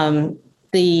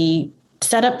 The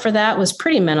setup for that was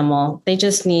pretty minimal. They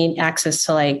just need access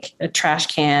to like a trash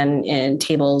can and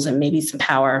tables and maybe some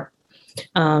power.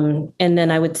 And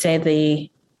then I would say the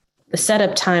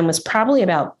setup time was probably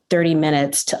about 30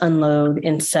 minutes to unload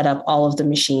and set up all of the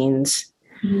machines.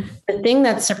 Mm-hmm. The thing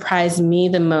that surprised me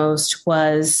the most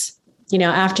was,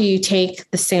 after you take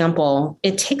the sample,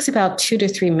 it takes about 2 to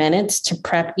 3 minutes to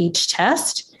prep each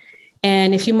test.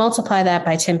 And if you multiply that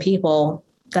by 10 people,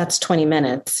 that's 20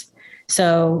 minutes.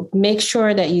 So make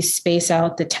sure that you space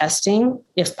out the testing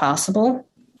if possible.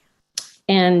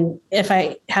 And if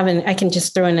I can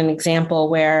just throw in an example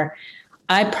where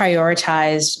I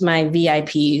prioritized my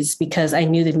VIPs because I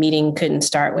knew the meeting couldn't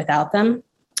start without them.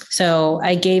 So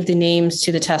I gave the names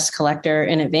to the test collector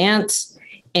in advance,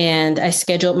 and I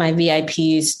scheduled my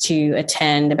VIPs to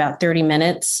attend about 30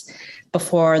 minutes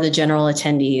before the general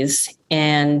attendees.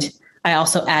 And I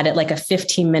also added like a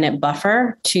 15-minute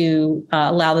buffer to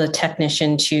allow the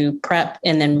technician to prep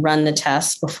and then run the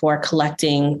test before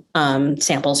collecting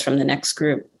samples from the next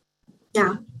group.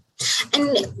 Yeah.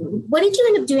 And what did you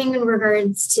end up doing in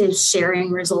regards to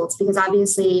sharing results? Because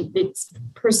obviously it's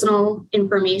personal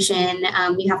information.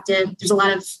 There's a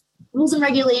lot of rules and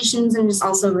regulations and just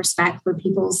also respect for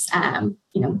people's,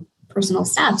 personal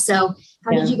stuff. So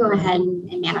how did you go ahead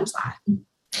and manage that?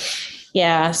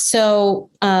 Yeah. So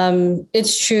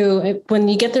it's true. When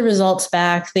you get the results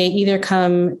back, they either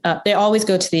they always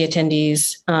go to the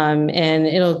attendees and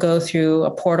it'll go through a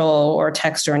portal or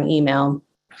text or an email.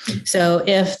 So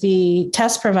if the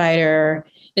test provider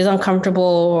is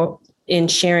uncomfortable in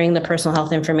sharing the personal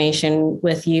health information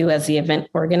with you as the event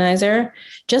organizer,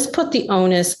 just put the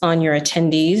onus on your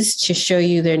attendees to show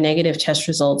you their negative test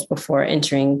results before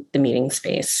entering the meeting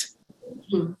space.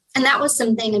 Mm-hmm. And that was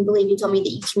something, I believe you told me, that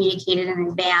you communicated in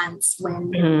advance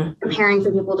when preparing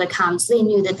for people to come. So they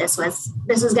knew that this was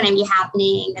going to be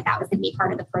happening, that was going to be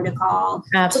part of the protocol.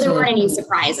 Absolutely. So there weren't any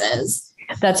surprises.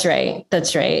 That's right.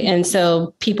 And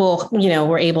so people,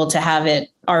 were able to have it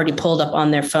already pulled up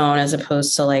on their phone as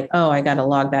opposed to like, oh, I got to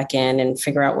log back in and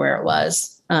figure out where it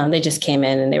was. They just came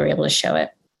in and they were able to show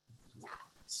it.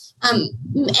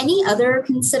 Any other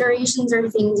considerations or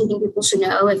things you think people should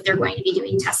know if they're going to be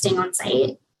doing testing on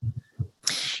site?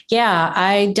 Yeah,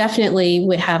 I definitely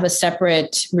would have a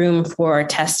separate room for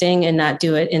testing and not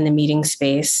do it in the meeting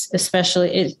space.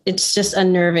 Especially, it's just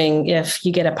unnerving if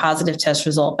you get a positive test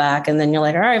result back and then you're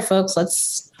like, all right, folks,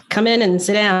 let's come in and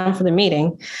sit down for the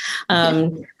meeting.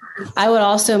 I would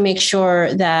also make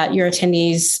sure that your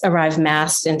attendees arrive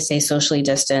masked and stay socially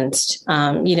distanced.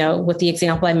 With the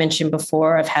example I mentioned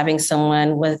before of having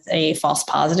someone with a false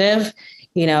positive,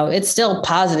 it's still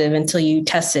positive until you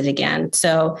test it again.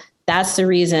 So that's the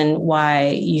reason why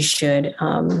you should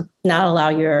not allow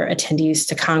your attendees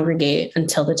to congregate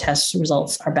until the test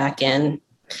results are back in.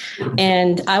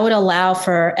 And I would allow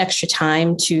for extra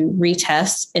time to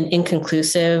retest an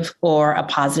inconclusive or a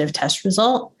positive test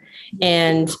result.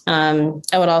 And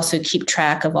I would also keep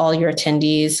track of all your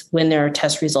attendees when their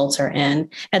test results are in.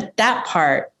 At that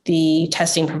part, the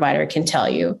testing provider can tell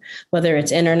you whether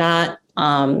it's in or not,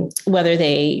 whether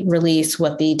they release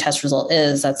what the test result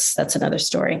is. That's another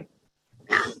story.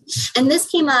 Yeah. And this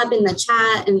came up in the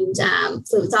chat, and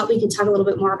so I thought we could talk a little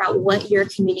bit more about what your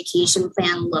communication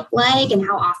plan looked like and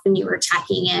how often you were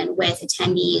checking in with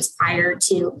attendees prior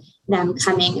to them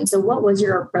coming. And so what was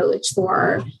your approach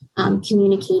for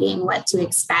communicating what to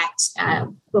expect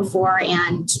before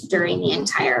and during the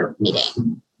entire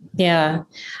meeting? Yeah.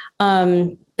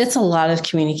 It's a lot of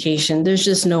communication. There's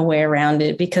just no way around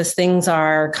it because things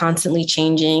are constantly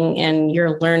changing and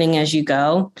you're learning as you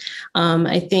go.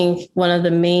 I think one of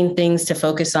the main things to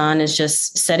focus on is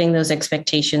just setting those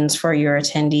expectations for your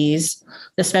attendees,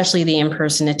 especially the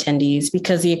in-person attendees,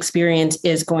 because the experience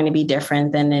is going to be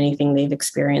different than anything they've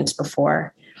experienced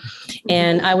before.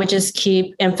 And I would just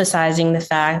keep emphasizing the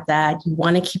fact that you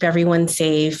want to keep everyone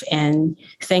safe and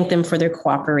thank them for their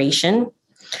cooperation.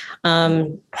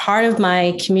 Part of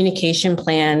my communication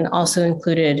plan also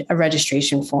included a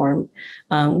registration form.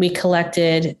 We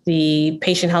collected the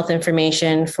patient health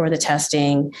information for the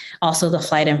testing, also the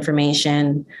flight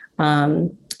information,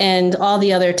 and all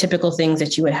the other typical things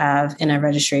that you would have in a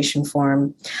registration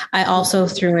form. I also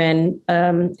threw in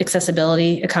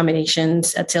accessibility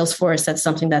accommodations at Salesforce. That's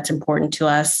something that's important to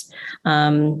us.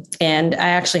 And I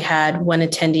actually had one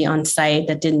attendee on site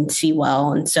that didn't see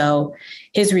well. And so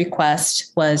his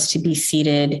request was to be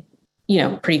seated,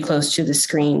 pretty close to the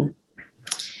screen.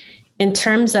 In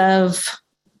terms of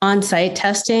on-site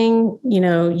testing,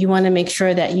 you want to make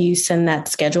sure that you send that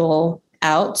schedule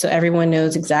out so everyone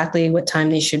knows exactly what time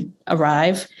they should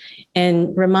arrive,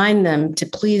 and remind them to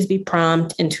please be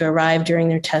prompt and to arrive during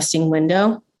their testing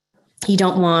window. You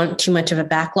don't want too much of a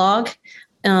backlog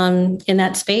in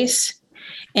that space.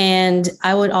 And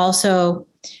I would also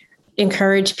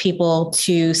encourage people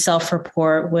to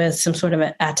self-report with some sort of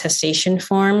an attestation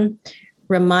form,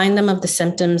 remind them of the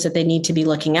symptoms that they need to be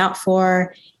looking out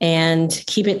for, and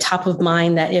keep it top of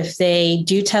mind that if they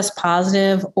do test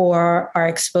positive or are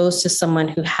exposed to someone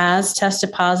who has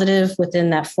tested positive within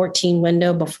that 14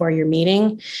 window before your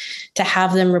meeting, to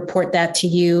have them report that to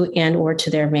you and or to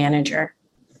their manager.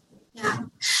 Yeah.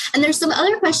 And there's some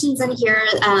other questions in here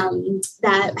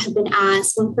that have been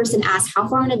asked. One person asked, how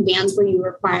far in advance were you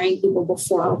requiring people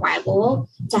before arrival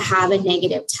to have a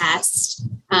negative test?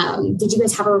 Did you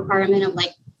guys have a requirement of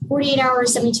like 48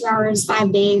 hours, 72 hours,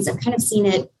 5 days? I've kind of seen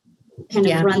it kind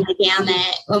of run the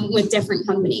gamut with different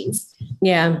companies.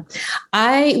 Yeah,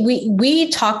 we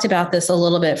talked about this a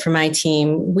little bit for my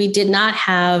team. We did not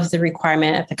have the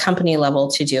requirement at the company level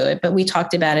to do it, but we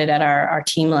talked about it at our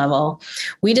team level.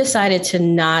 We decided to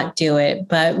not do it,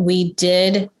 but we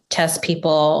did test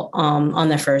people on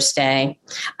the first day.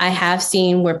 I have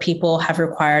seen where people have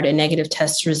required a negative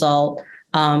test result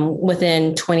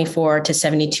within 24 to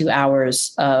 72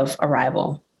 hours of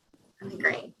arrival. Okay,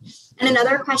 great. And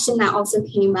another question that also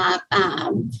came up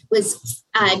was,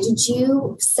 did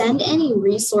you send any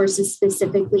resources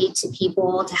specifically to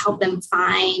people to help them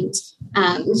find,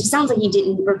 it just sounds like you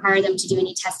didn't require them to do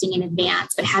any testing in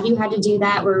advance, but have you had to do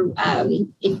that where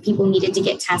if people needed to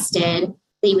get tested,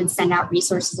 they would send out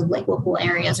resources of like local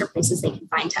areas or places they can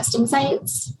find testing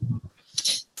sites?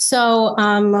 So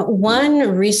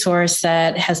one resource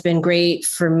that has been great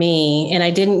for me, and I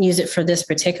didn't use it for this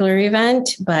particular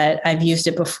event, but I've used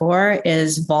it before,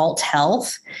 is Vault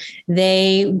Health.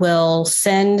 They will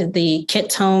send the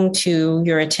kits home to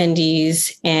your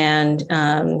attendees. And,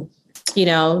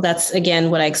 that's, again,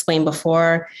 what I explained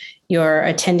before. Your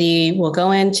attendee will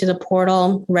go into the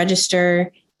portal,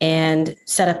 register, and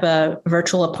set up a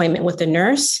virtual appointment with the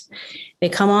nurse. They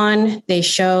come on, they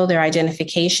show their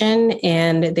identification,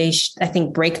 and they, I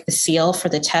think, break the seal for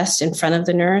the test in front of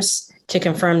the nurse to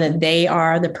confirm that they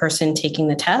are the person taking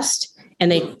the test.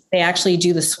 And they actually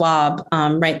do the swab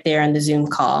right there in the Zoom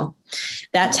call.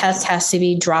 That test has to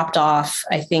be dropped off,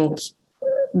 I think,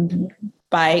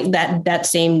 by that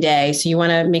same day. So you want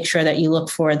to make sure that you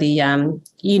look for the,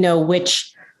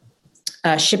 which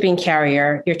shipping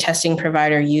carrier your testing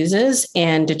provider uses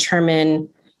and determine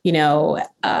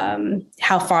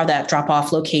how far that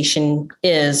drop-off location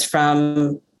is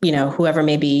from, whoever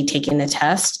may be taking the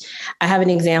test. I have an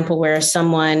example where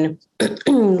someone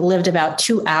lived about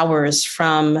 2 hours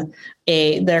from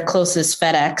their closest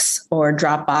FedEx or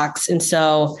Dropbox. And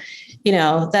so,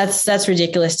 that's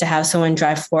ridiculous to have someone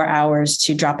drive 4 hours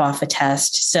to drop off a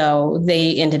test. So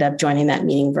they ended up joining that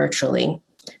meeting virtually.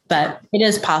 But it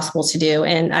is possible to do.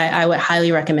 And I would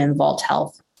highly recommend Vault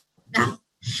Health. Yeah.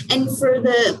 And for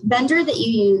the vendor that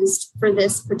you used for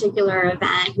this particular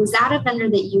event, was that a vendor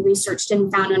that you researched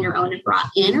and found on your own and brought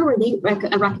in, or were they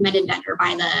a recommended vendor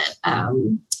by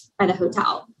the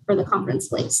hotel or the conference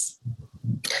place?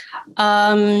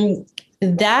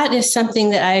 That is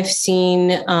something that I've seen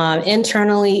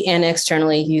internally and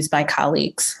externally used by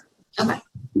colleagues. Okay,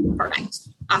 perfect.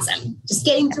 Awesome. Just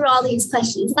getting through all these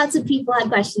questions. Lots of people had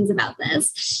questions about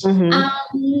this.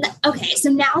 Okay, so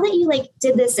now that you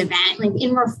did this event,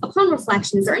 upon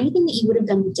reflection, is there anything that you would have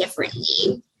done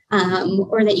differently,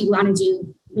 or that you want to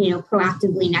do,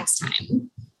 proactively next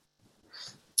time?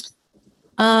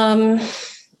 I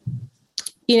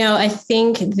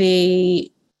think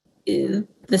the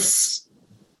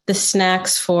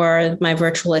snacks for my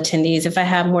virtual attendees, if I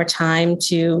have more time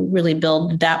to really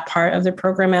build that part of the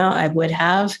program out, I would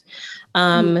have.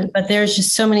 But there's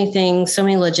just so many things, so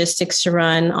many logistics to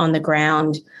run on the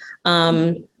ground.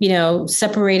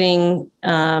 Separating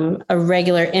a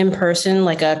regular in-person,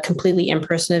 like a completely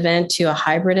in-person event, to a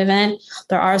hybrid event.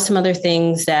 There are some other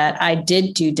things that I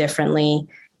did do differently,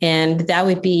 and that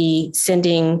would be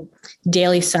sending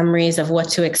daily summaries of what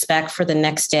to expect for the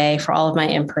next day for all of my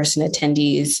in-person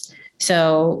attendees.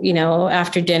 So,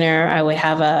 after dinner, I would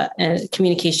have a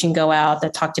communication go out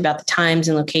that talked about the times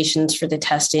and locations for the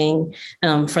testing,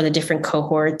 for the different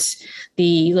cohorts,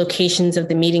 the locations of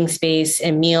the meeting space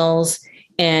and meals,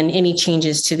 and any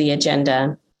changes to the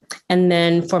agenda. And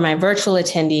then for my virtual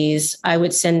attendees, I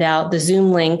would send out the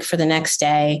Zoom link for the next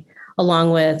day,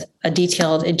 along with a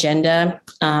detailed agenda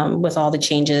with all the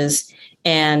changes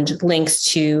and links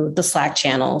to the Slack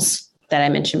channels that I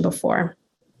mentioned before.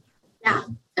 Yeah.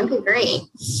 Okay, great.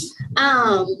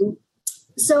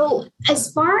 So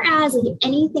as far as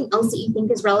anything else that you think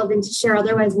is relevant to share,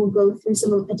 otherwise we'll go through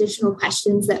some additional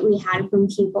questions that we had from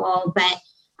people, but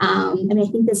and I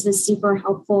think this was super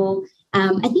helpful.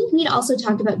 I think we'd also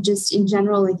talked about just in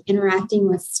general, interacting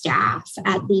with staff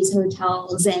at these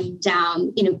hotels, and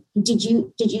did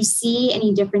you see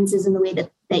any differences in the way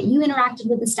that you interacted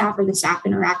with the staff, or the staff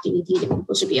interacting with you, that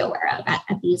people should be aware of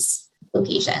at these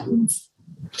locations?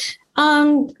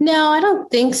 No, I don't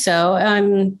think so.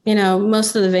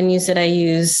 Most of the venues that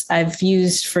I've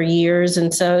used for years.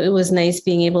 And so it was nice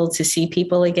being able to see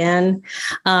people again.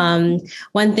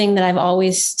 One thing that I've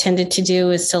always tended to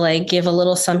do is to give a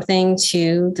little something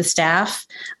to the staff,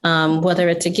 whether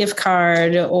it's a gift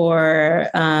card or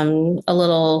a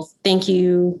little thank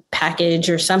you package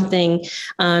or something,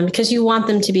 because you want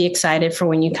them to be excited for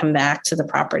when you come back to the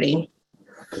property.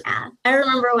 Yeah, I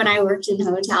remember when I worked in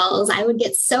hotels, I would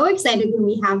get so excited when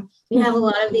we have a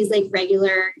lot of these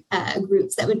regular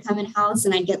groups that would come in house,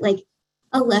 and I'd get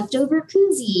a leftover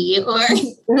koozie or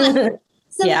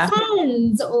some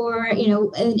pens, or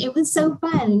and it was so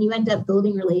fun. And you end up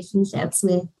building relationships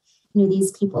with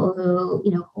these people who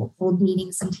hold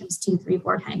meetings sometimes 2, 3,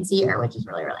 4 times a year, which is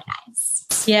really, really nice.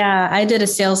 Yeah, I did a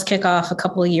sales kickoff a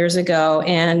couple of years ago,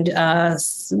 and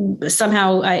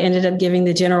somehow I ended up giving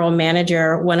the general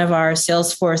manager one of our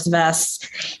Salesforce vests.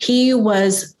 He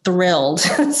was thrilled.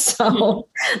 So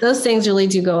those things really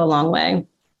do go a long way.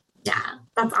 Yeah,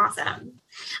 that's awesome.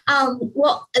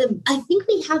 Well, I think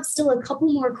we have still a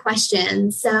couple more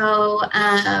questions. So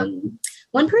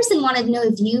one person wanted to know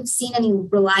if you've seen any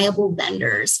reliable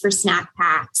vendors for snack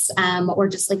packs, or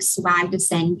just swag to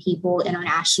send people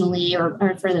internationally, or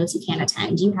for those who can't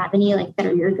attend. Do you have any that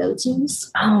are your go-tos?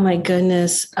 Oh my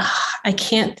goodness. I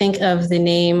can't think of the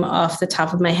name off the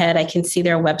top of my head. I can see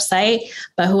their website,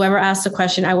 but whoever asked the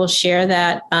question, I will share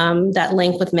that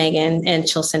link with Meagan, and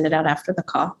she'll send it out after the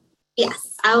call.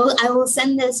 Yes, I will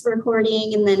send this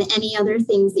recording, and then any other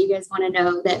things that you guys want to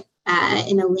know that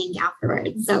in a link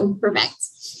afterwards. So perfect.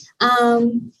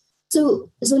 So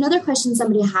another question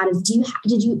somebody had is,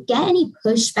 did you get any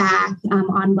pushback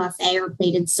on buffet or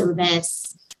plated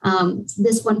service?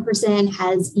 This one person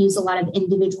has used a lot of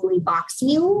individually boxed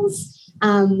meals,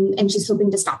 and she's hoping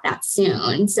to stop that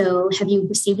soon. So have you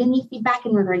received any feedback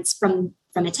in regards from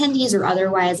attendees or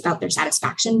otherwise about their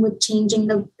satisfaction with changing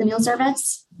the meal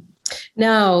service?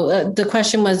 No, the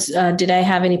question was, did I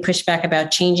have any pushback about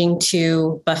changing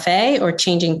to buffet or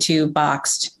changing to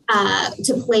boxed?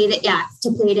 To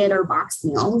plated or boxed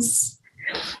meals.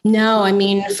 No, I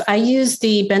mean, I use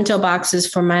the bento boxes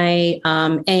for my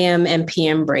AM and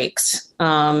PM breaks.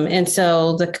 And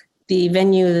so the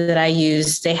venue that I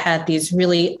used, they had these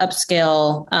really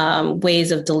upscale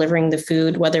ways of delivering the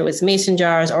food, whether it was mason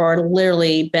jars or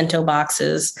literally bento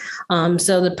boxes.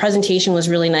 So the presentation was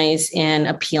really nice and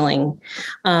appealing.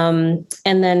 And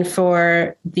then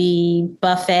for the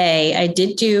buffet, I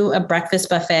did do a breakfast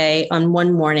buffet on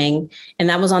one morning, and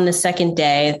that was on the second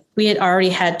day. We had already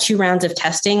had 2 rounds of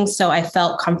testing, so I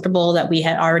felt comfortable that we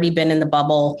had already been in the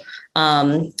bubble,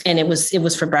 and it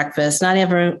was for breakfast. Not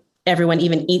everyone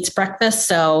even eats breakfast.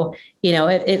 So,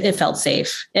 it felt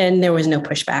safe, and there was no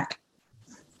pushback.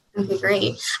 Okay,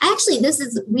 great.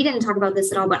 We didn't talk about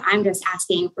this at all, but I'm just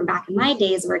asking from back in my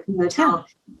days working hotel.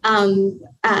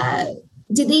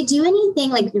 Did they do anything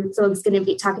like your folks going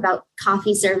to talk about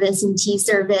coffee service and tea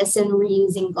service and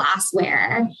reusing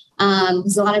glassware?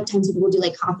 Because a lot of times people do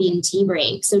like coffee and tea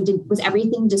breaks. So was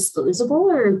everything disposable,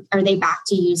 or are they back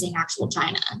to using actual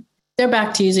china? They're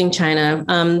back to using china.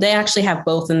 They actually have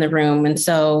both in the room. And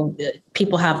so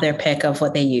people have their pick of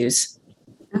what they use.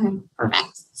 Okay,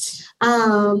 perfect.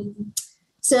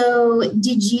 So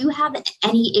did you have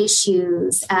any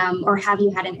issues or have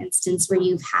you had an instance where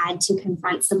you've had to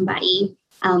confront somebody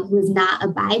who is not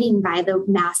abiding by the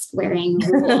mask wearing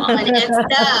rule? And if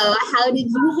so, how did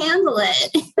you handle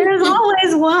it? There's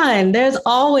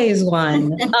always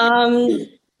one.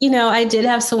 I did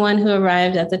have someone who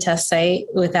arrived at the test site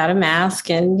without a mask,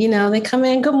 and, they come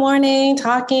in, good morning,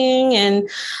 talking. And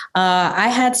I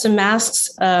had some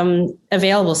masks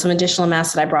available, some additional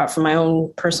masks that I brought from my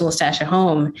own personal stash at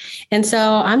home. And so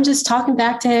I'm just talking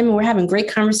back to him, and we're having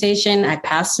great conversation. I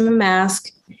passed him a mask.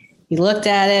 He looked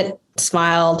at it,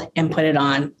 smiled, and put it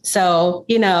on. So,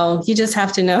 you just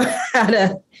have to know how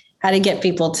to get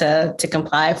people to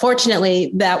comply.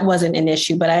 Fortunately, that wasn't an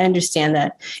issue, but I understand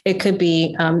that it could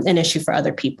be an issue for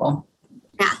other people.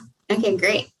 Yeah. Okay,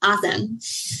 great. Awesome.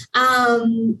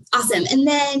 Awesome. And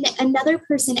then another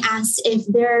person asked if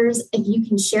you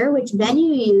can share which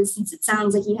venue you use, since it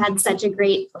sounds like you had such a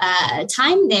great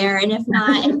time there. And if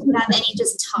not, if you have any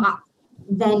just top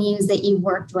venues that you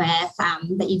worked with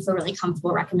that you feel really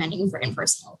comfortable recommending for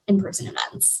in-person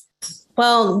events.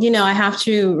 Well, I have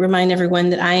to remind everyone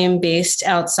that I am based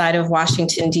outside of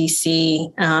Washington, D.C.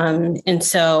 And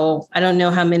so I don't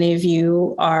know how many of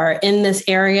you are in this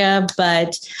area,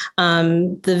 but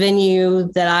the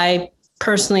venue that I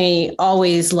personally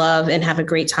always love and have a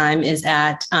great time is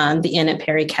at the Inn at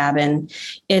Perry Cabin.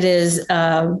 It is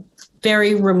a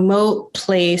very remote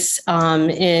place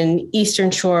in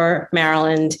Eastern Shore,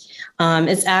 Maryland.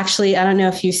 It's actually, I don't know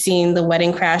if you've seen The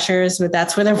Wedding Crashers, but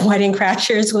that's where The Wedding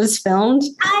Crashers was filmed.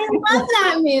 I love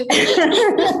that movie.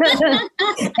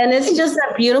 And it's just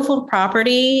a beautiful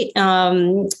property.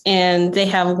 And they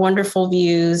have wonderful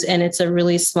views, and it's a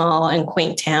really small and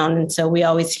quaint town. And so we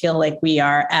always feel like we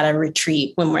are at a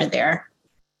retreat when we're there.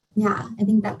 Yeah, I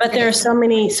think that's But there are so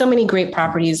many great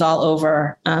properties all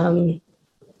over.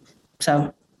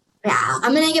 Yeah,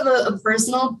 I'm going to give a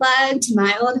personal plug to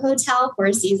my old hotel,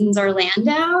 Four Seasons Orlando.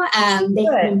 They have an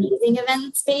amazing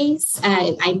event space.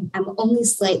 I'm only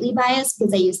slightly biased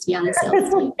because I used to be on the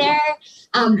sales team there.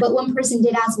 But one person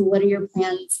did ask, well, what are your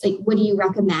plans? Like, what do you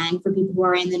recommend for people who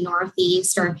are in the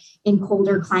Northeast or in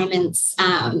colder climates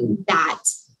that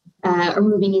are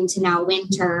moving into now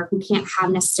winter, who can't have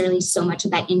necessarily so much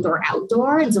of that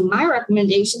indoor-outdoor? And so my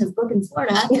recommendation is book in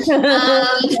Florida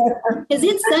because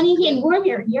it's sunny and warm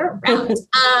year-round.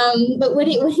 But what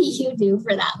do you do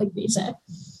for that, Lacretia?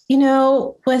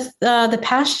 With the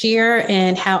past year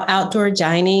and how outdoor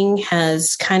dining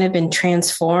has kind of been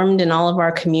transformed in all of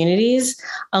our communities,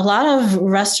 a lot of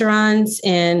restaurants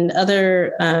and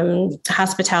other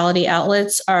hospitality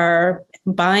outlets are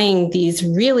buying these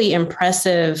really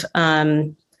impressive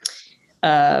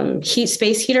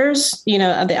space heaters,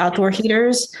 the outdoor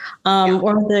heaters,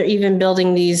 or they're even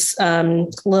building these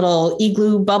little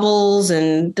igloo bubbles.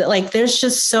 And there's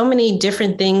just so many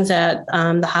different things that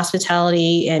the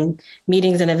hospitality and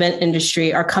meetings and event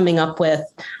industry are coming up with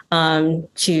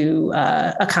to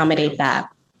accommate that.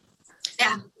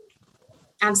 Yeah.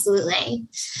 Absolutely.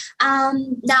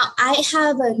 Now I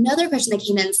have another question that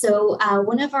came in. So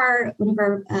one of our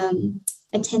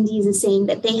attendees is saying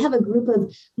that they have a group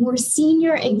of more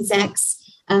senior execs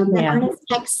that aren't as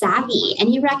tech savvy.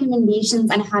 Any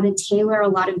recommendations on how to tailor a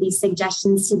lot of these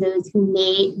suggestions to those who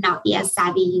may not be as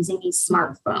savvy using a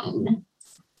smartphone?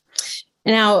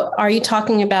 Now, are you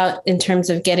talking about in terms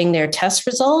of getting their test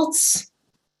results?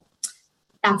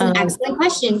 That's an excellent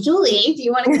question. Julie, do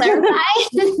you want to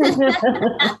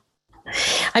clarify?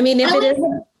 I mean, if it is,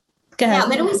 go ahead. Yeah,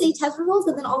 when we say test results,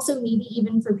 but then also maybe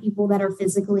even for people that are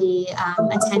physically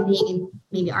attending and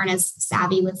maybe aren't as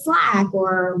savvy with Slack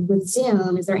or with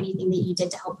Zoom, is there anything that you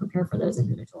did to help prepare for those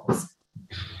individuals?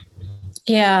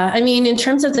 Yeah, I mean, in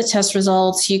terms of the test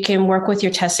results, you can work with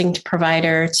your testing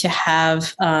provider to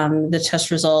have the test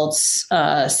results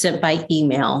sent by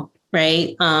email.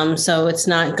 Right. So it's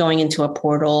not going into a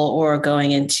portal or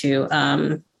going into,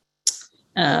 so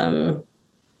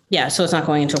it's not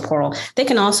going into a portal. They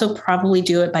can also probably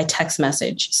do it by text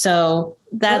message. So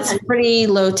that's pretty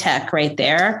low tech right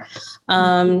there.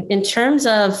 In terms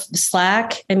of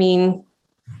Slack, I mean,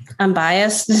 I'm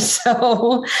biased.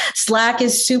 So Slack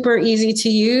is super easy to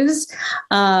use.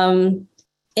 And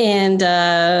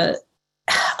other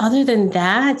than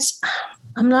that,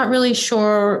 I'm not really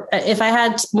sure if I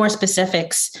had more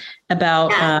specifics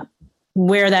about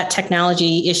where that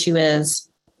technology issue is.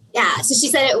 Yeah. So she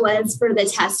said it was for the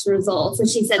test results. So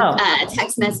she said a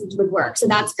text message would work. So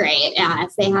that's great.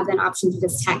 If they have an option to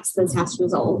just text the test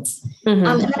results. And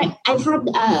then I've had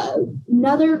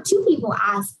two people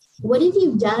ask, what have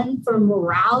you done for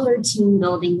morale or team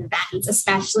building events,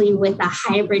 especially with a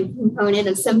hybrid component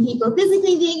of some people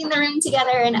physically being in the room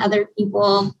together and other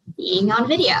people being on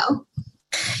video?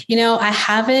 I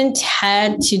haven't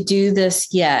had to do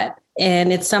this yet.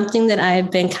 And it's something that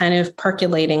I've been kind of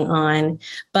percolating on,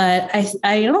 but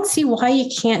I don't see why you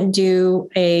can't do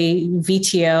a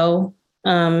VTO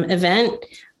event.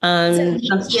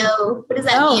 VTO, what does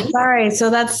that mean? Oh, sorry. So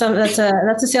that's a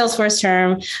Salesforce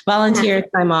term, volunteer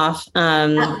time off.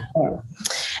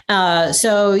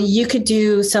 So you could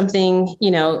do something,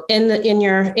 in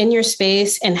your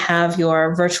space and have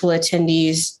your virtual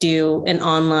attendees do an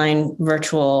online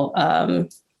virtual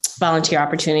volunteer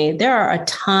opportunity. There are a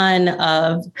ton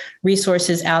of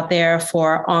resources out there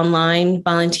for online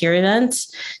volunteer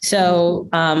events. So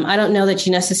I don't know that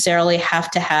you necessarily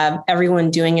have to have everyone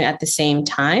doing it at the same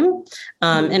time.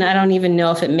 And I don't even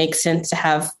know if it makes sense to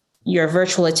have your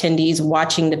virtual attendees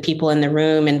watching the people in the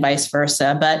room and vice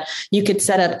versa, but you could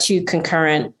set up 2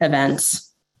 concurrent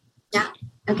events. Yeah.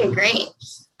 Okay, great.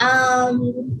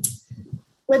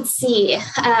 Let's see.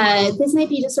 This might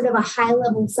be just sort of a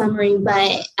high-level summary,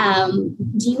 but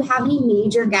do you have any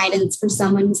major guidance for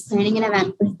someone who's planning an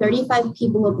event for 35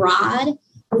 people abroad,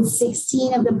 with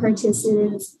 16 of the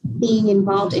participants being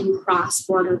involved in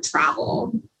cross-border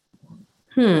travel?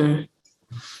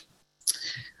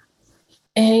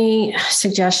 Any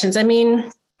suggestions? I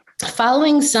mean,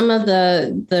 following some of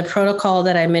the protocol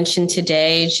that I mentioned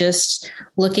today, just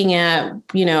looking at,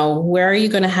 where are you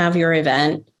going to have your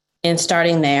event? And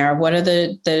starting there, what are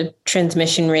the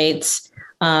transmission rates?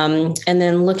 And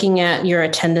then looking at your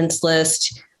attendance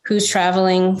list, who's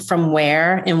traveling from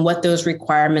where and what those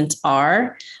requirements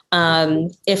are.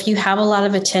 If you have a lot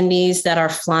of attendees that are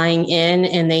flying in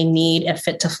and they need a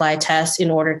fit to fly test in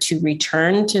order to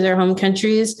return to their home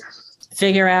countries,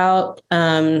 figure out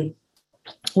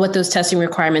what those testing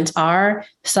requirements are.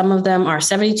 Some of them are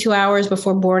 72 hours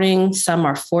before boarding. Some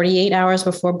are 48 hours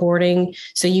before boarding.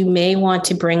 So you may want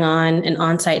to bring on an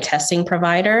on-site testing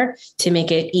provider to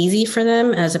make it easy for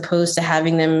them, as opposed to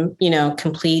having them,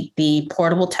 complete the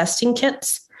portable testing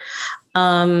kits.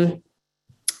 Those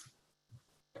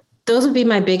would be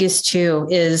my biggest 2,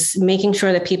 is making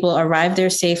sure that people arrive there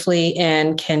safely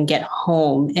and can get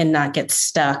home and not get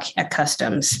stuck at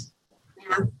customs.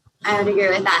 Yeah. I would agree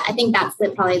with that. I think that's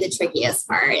probably the trickiest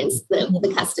part, is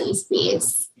the customs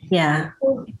piece. Yeah.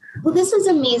 Well, this was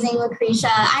amazing,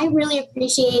 Lacretia. I really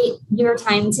appreciate your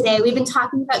time today. We've been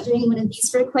talking about doing one of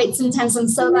these for quite some time, so I'm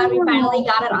so glad we finally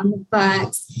got it on the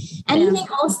books. Anything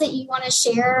else that you want to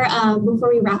share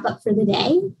before we wrap up for the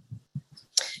day?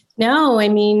 No, I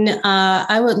mean,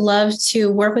 I would love to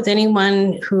work with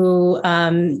anyone who,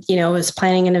 is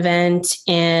planning an event.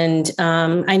 And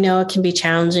I know it can be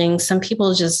challenging. Some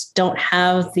people just don't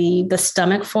have the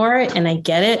stomach for it. And I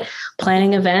get it.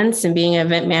 Planning events and being an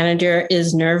event manager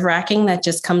is nerve-wracking. That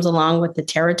just comes along with the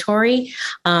territory.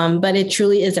 But it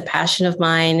truly is a passion of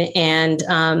mine. And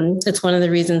it's one of the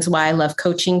reasons why I love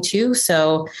coaching too.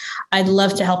 So I'd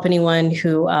love to help anyone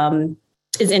who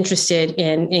is interested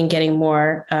in getting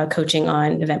more coaching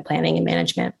on event planning and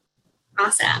management.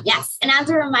 Awesome. Yes. And as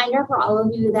a reminder for all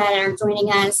of you that are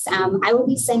joining us, I will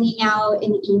be sending out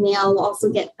an email. We'll also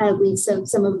get links of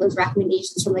some of those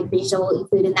recommendations from Lacretia will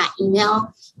include in that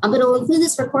email. But it'll include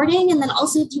this recording. And then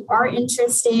also, if you are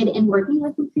interested in working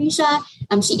with Lacretia,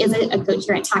 she is a coach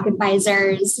here at TAC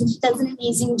Advisors. She does an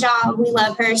amazing job. We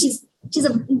love her. She's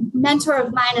a mentor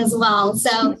of mine as well.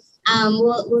 So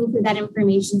we'll include that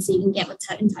information so you can get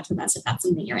in touch with us if that's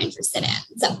something you're interested in.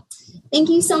 So thank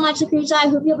you so much, Lacretia. I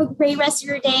hope you have a great rest of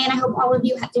your day, and I hope all of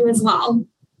you do as well.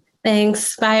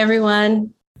 Thanks. Bye,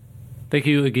 everyone. Thank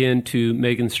you again to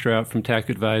Meagan Strout from TAC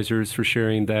Advisors for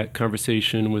sharing that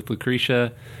conversation with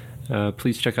Lacretia.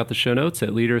 Please check out the show notes at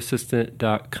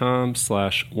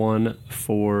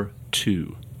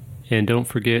leaderassistant.com/142. And don't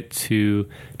forget to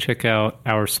check out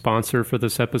our sponsor for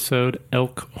this episode,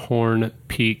 Elkhorn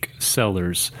Peak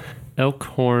Sellers.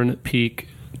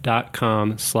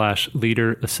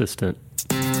 elkhornpeak.com/leaderassistant.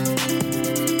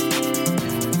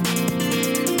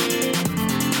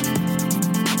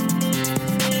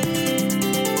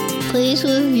 Please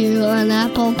review on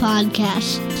Apple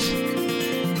Podcasts.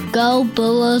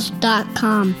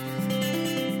 GoBulls.com